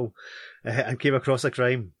patrol and came across a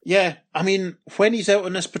crime. Yeah, I mean, when he's out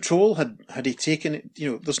on this patrol, had he taken it,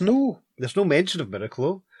 you know, there's no mention of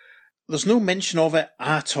Miraclo. There's no mention of it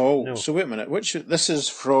at all. No. So wait a minute, this is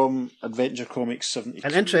from Adventure Comics 72.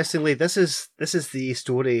 And interestingly, this is the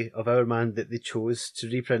story of Our Man that they chose to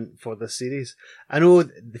reprint for this series. I know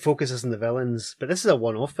the focus is on the villains, but this is a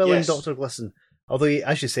one-off villain, Yes. Dr. Glisson. Although,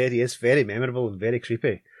 as you said, he is very memorable and very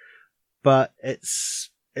creepy. But it's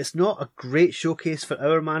not a great showcase for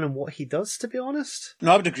Our Man and what he does, to be honest.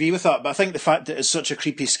 No, I would agree with that, but I think the fact that it's such a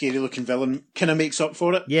creepy, scary-looking villain kind of makes up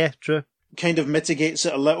for it. Yeah, true. Kind of mitigates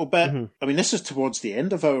it a little bit. Mhm. I mean, this is towards the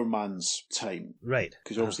end of Our Man's time, Right.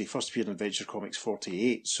 because obviously he first appeared in Adventure Comics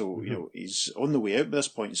 48, so, you know, he's on the way out at this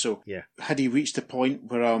point. So, Yeah. had he reached the point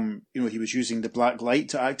where, you know, he was using the black light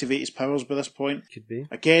to activate his powers by this point? Could be.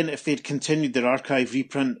 Again, if they'd continued their archive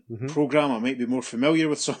reprint program, I might be more familiar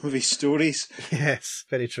with some of his stories. Yes,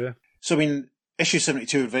 very true. So, I mean, issue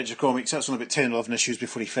 72 of Adventure Comics, that's only about 10 or 11 issues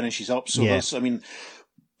before he finishes up. So, Yeah. that's, I mean,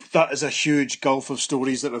 that is a huge gulf of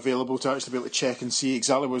stories that are available to actually be able to check and see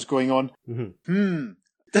exactly what's going on.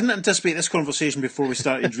 Didn't anticipate this conversation before we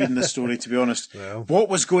started reading this story, to be honest. Well. What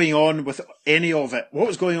was going on with any of it? What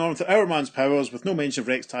was going on with Our Man's powers, with no mention of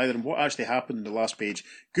Rex Tyler, and what actually happened in the last page?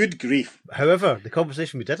 Good grief. However, the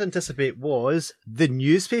conversation we did anticipate was the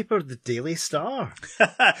newspaper, the Daily Star.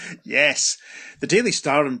 Yes. The Daily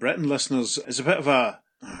Star in Britain, listeners, is a bit of a...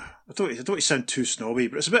 I don't want to sound too snobby,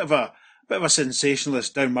 but it's a bit of a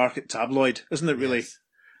sensationalist, down-market tabloid, isn't it, really? Yes.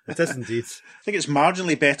 It is indeed. I think it's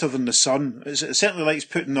marginally better than The Sun. It certainly likes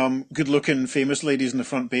putting good-looking, famous ladies on the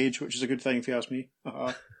front page, which is a good thing if you ask me.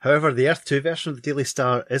 However, the Earth 2 version of the Daily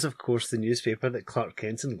Star is, of course, the newspaper that Clark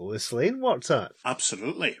Kent and Lois Lane worked at.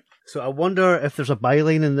 Absolutely. So I wonder if there's a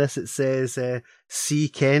byline in this that says C.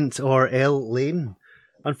 Kent or L. Lane.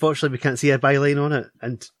 Unfortunately, we can't see a byline on it.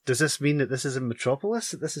 And does this mean that this is in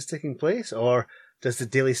Metropolis that this is taking place? Or does the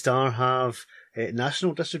Daily Star have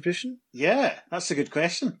national distribution? Yeah, that's a good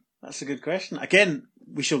question. Again,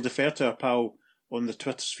 we shall defer to our pal on the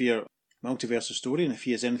Twitter sphere, Multiverse Historian. If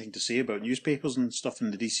he has anything to say about newspapers and stuff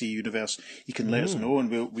in the DC universe, he can let us know,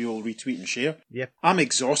 and we will retweet and share. Yep. I'm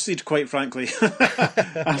exhausted, quite frankly,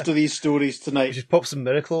 after these stories You tonight. just pop some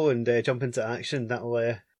Miracle and jump into action. That'll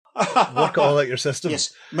work it all out your system.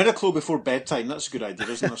 Yes, Miracle before bedtime. That's a good idea,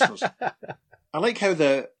 isn't it, listeners? I like how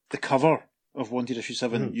the cover of Wanted Issue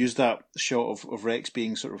 7 used that shot of Rex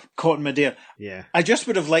being sort of caught in midair. Yeah. I just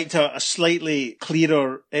would have liked a slightly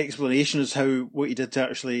clearer explanation as how what he did to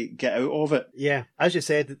actually get out of it. Yeah. As you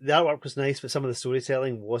said, the artwork was nice, but some of the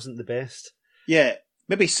storytelling wasn't the best. Yeah,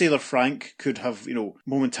 maybe Sailor Frank could have, you know,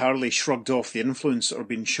 momentarily shrugged off the influence or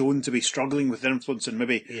been shown to be struggling with the influence and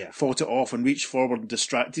maybe fought it off and reached forward and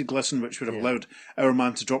distracted Glisson, which would have allowed Our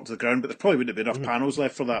Man to drop to the ground, but there probably wouldn't have been enough panels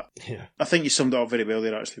left for that. Yeah. I think you summed it up very well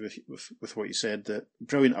there, actually, with what you said. That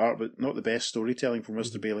brilliant art, but not the best storytelling from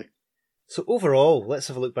Mr. Bailey. So overall, let's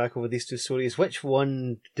have a look back over these two stories. Which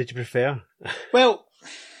one did you prefer? Well,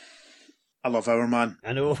 I love Our Man.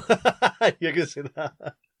 I know. You're going to say that.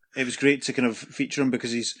 It was great to kind of feature him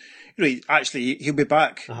because he's, you know, he'll be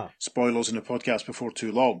back. Spoilers in the podcast before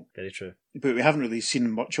too long. Very true. But we haven't really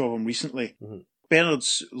seen much of him recently.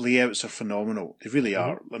 Bernard's layouts are phenomenal. They really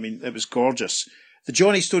are. I mean, it was gorgeous. The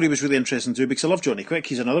Johnny story was really interesting too because I love Johnny Quick.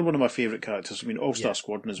 He's another one of my favourite characters. I mean, All-Star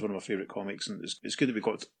Squadron is one of my favourite comics, and it's good that we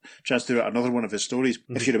got a chance to do another one of his stories.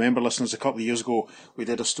 If you remember, listeners, a couple of years ago, we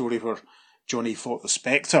did a story where Johnny fought the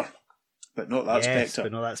Spectre, but not that Spectre.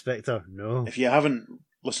 But not that Spectre, no. If you haven't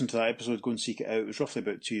listened to that episode, go and seek it out. It was roughly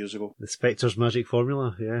about 2 years ago. The Spectre's magic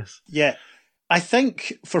formula, yes. Yeah. I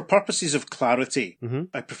think, for purposes of clarity,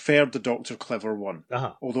 I preferred the Dr. Clever one.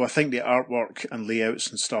 Although I think the artwork and layouts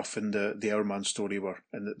and stuff in the Our Man story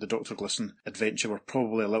and the Dr. Glisson adventure were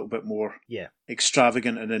probably a little bit more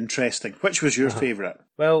extravagant and interesting. Which was your favourite?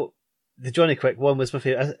 Well, the Johnny Quick one was my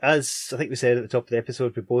favourite. As I think we said at the top of the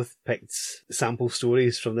episode, we both picked sample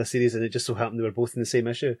stories from this series, and it just so happened they were both in the same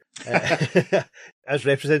issue. As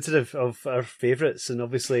representative of our favourites, and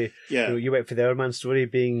obviously you went for the Our Man story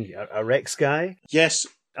being a Rex guy. Yes.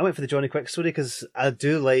 I went for the Johnny Quick story because I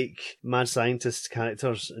do like mad scientist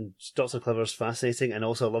characters, and Dr. Clever's fascinating, and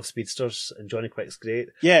also I love speedsters, and Johnny Quick's great.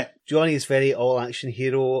 Yeah. Johnny is very all-action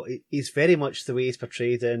hero. He's very much the way he's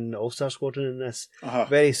portrayed in All-Star Squadron in this.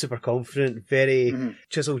 Very super confident, very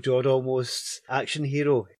chisel-jawed almost action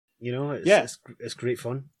hero. You know, it's great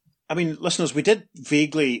fun. I mean, listeners, we did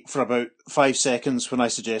vaguely, for about 5 seconds when I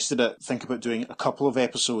suggested it, think about doing a couple of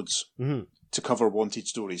episodes to cover Wanted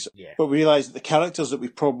stories. Yeah. But we realised that the characters that we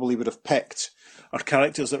probably would have picked are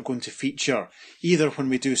characters that are going to feature either when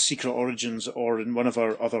we do Secret Origins or in one of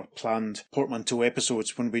our other planned portmanteau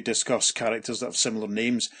episodes when we discuss characters that have similar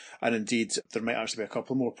names. And indeed, there might actually be a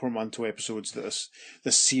couple more portmanteau episodes that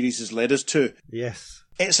this series has led us to. Yes.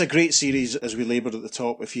 It's a great series, as we laboured at the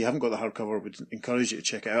top. If you haven't got the hardcover, we'd encourage you to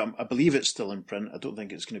check it out. I believe it's still in print. I don't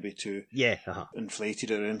think it's going to be too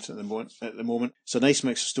inflated or anything at the moment. It's a nice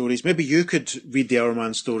mix of stories. Maybe you could read the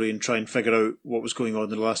Hourman story and try and figure out what was going on in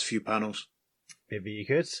the last few panels. Maybe you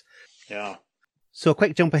could. Yeah. So a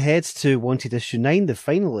quick jump ahead to Wanted issue 9, the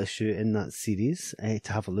final issue in that series,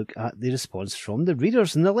 to have a look at the response from the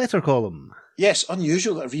readers in the letter column. Yes,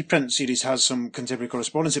 unusual that a reprint series has some contemporary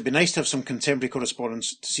correspondence. It'd be nice to have some contemporary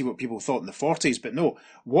correspondence to see what people thought in the 40s, but no.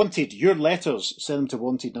 Wanted, your letters, send them to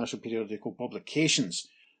Wanted National Periodical Publications.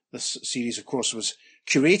 This series, of course, was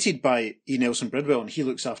curated by E. Nelson Bridwell, and he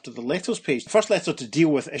looks after the letters page. The first letter to deal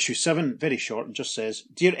with issue 7, very short, and just says,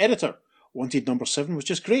 Dear Editor, Wanted number 7 was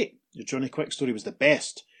just great. Your Johnny Quick story was the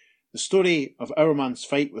best. The story of Hourman's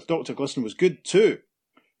fight with Dr. Glisson was good too.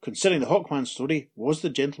 Considering the Hawkman story, was the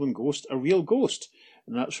Gentleman Ghost a real ghost?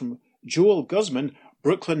 And that's from Joel Guzman,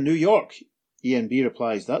 Brooklyn, New York. ENB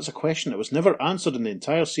replies, that's a question that was never answered in the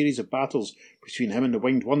entire series of battles between him and the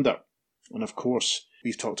Winged Wonder. And of course,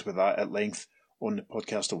 we've talked about that at length on the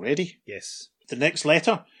podcast already. Yes. The next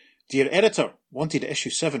letter. Dear Editor, Wanted issue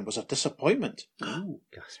 7 was a disappointment. Ooh,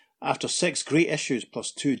 gasp. After 6 great issues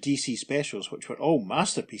plus 2 DC specials, which were all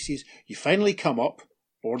masterpieces, you finally come up,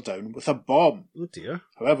 or down, with a bomb. Oh dear.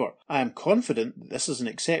 However, I am confident that this is an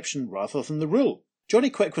exception rather than the rule.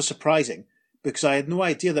 Johnny Quick was surprising, because I had no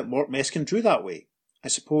idea that Mort Meskin drew that way. I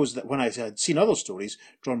suppose that when I had seen other stories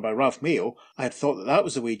drawn by Ralph Mayo, I had thought that that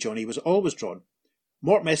was the way Johnny was always drawn.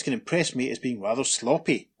 Mort Meskin impressed me as being rather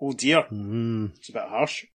sloppy. Oh dear. It's a bit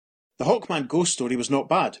harsh. The Hawkman ghost story was not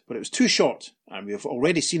bad, but it was too short, and we have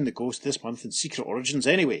already seen the ghost this month in Secret Origins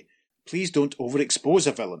anyway. Please don't overexpose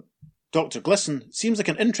a villain. Dr. Glisson seems like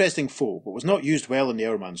an interesting foe, but was not used well in the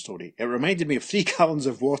Hourman story. It reminded me of 3 gallons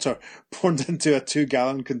of water poured into a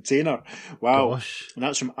 2-gallon container. Wow. Gosh. And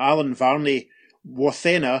that's from Alan Varney,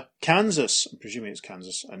 Wathena, Kansas. I'm presuming it's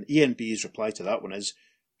Kansas. And ENB's reply to that one is,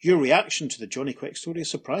 your reaction to the Johnny Quick story is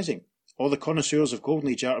surprising. All the connoisseurs of Golden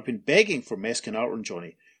Age art have been begging for Meskin art on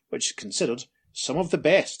Johnny, which is considered some of the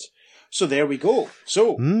best. So there we go.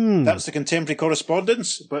 So, that's the contemporary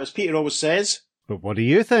correspondence. But as Peter always says... But what do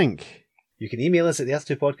you think? You can email us at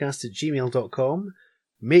theearth2podcast@gmail.com.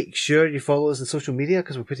 Make sure you follow us on social media,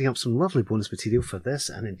 because we're putting up some lovely bonus material for this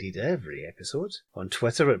and indeed every episode. On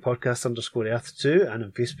Twitter, we're at podcast_Earth2, and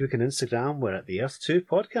on Facebook and Instagram, we're at the Earth2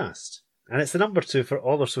 Podcast. And it's the number 2 for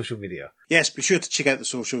all our social media. Yes, be sure to check out the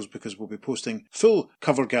socials, because we'll be posting full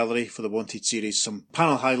cover gallery for the Wanted series, some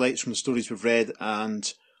panel highlights from the stories we've read,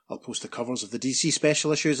 and I'll post the covers of the DC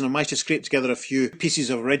special issues, and I might have scraped together a few pieces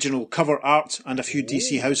of original cover art and a few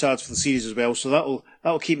DC house ads for the series as well, so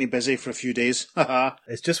that'll keep me busy for a few days.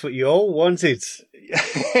 It's just what you all wanted.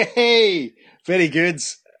 Hey, very good.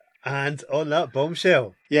 And on that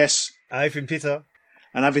bombshell, Yes, I've been Peter.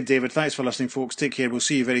 and I've been David. Thanks for listening, folks. Take care. We'll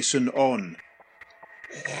see you very soon on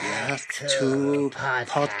Earth2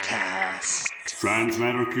 Podcast.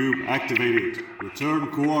 Transmatter Cube activated.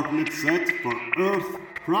 Return coordinates set for Earth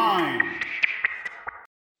Prime.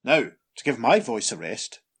 Now, to give my voice a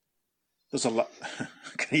rest, there's a lot... I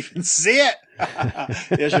can't even say it!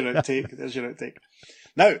 There's your outtake.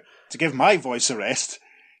 Now, to give my voice a rest,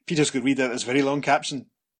 Peter's going to read out this very long caption.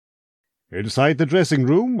 Inside the dressing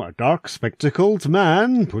room, a dark spectacled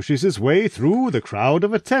man pushes his way through the crowd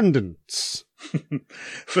of attendants.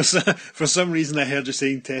 For some reason I heard you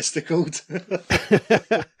saying testicled.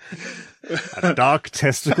 A dark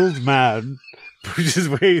testicled man pushes his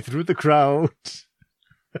way through the crowd.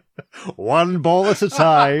 One ball at a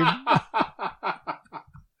time.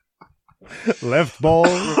 Left ball,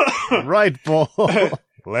 right ball,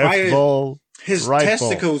 left ball, His right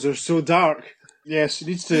testicles are so dark. Yes, he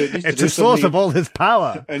needs to It's do the source something. of all his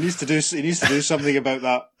power. He needs to do something about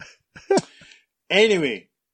that. Anyway,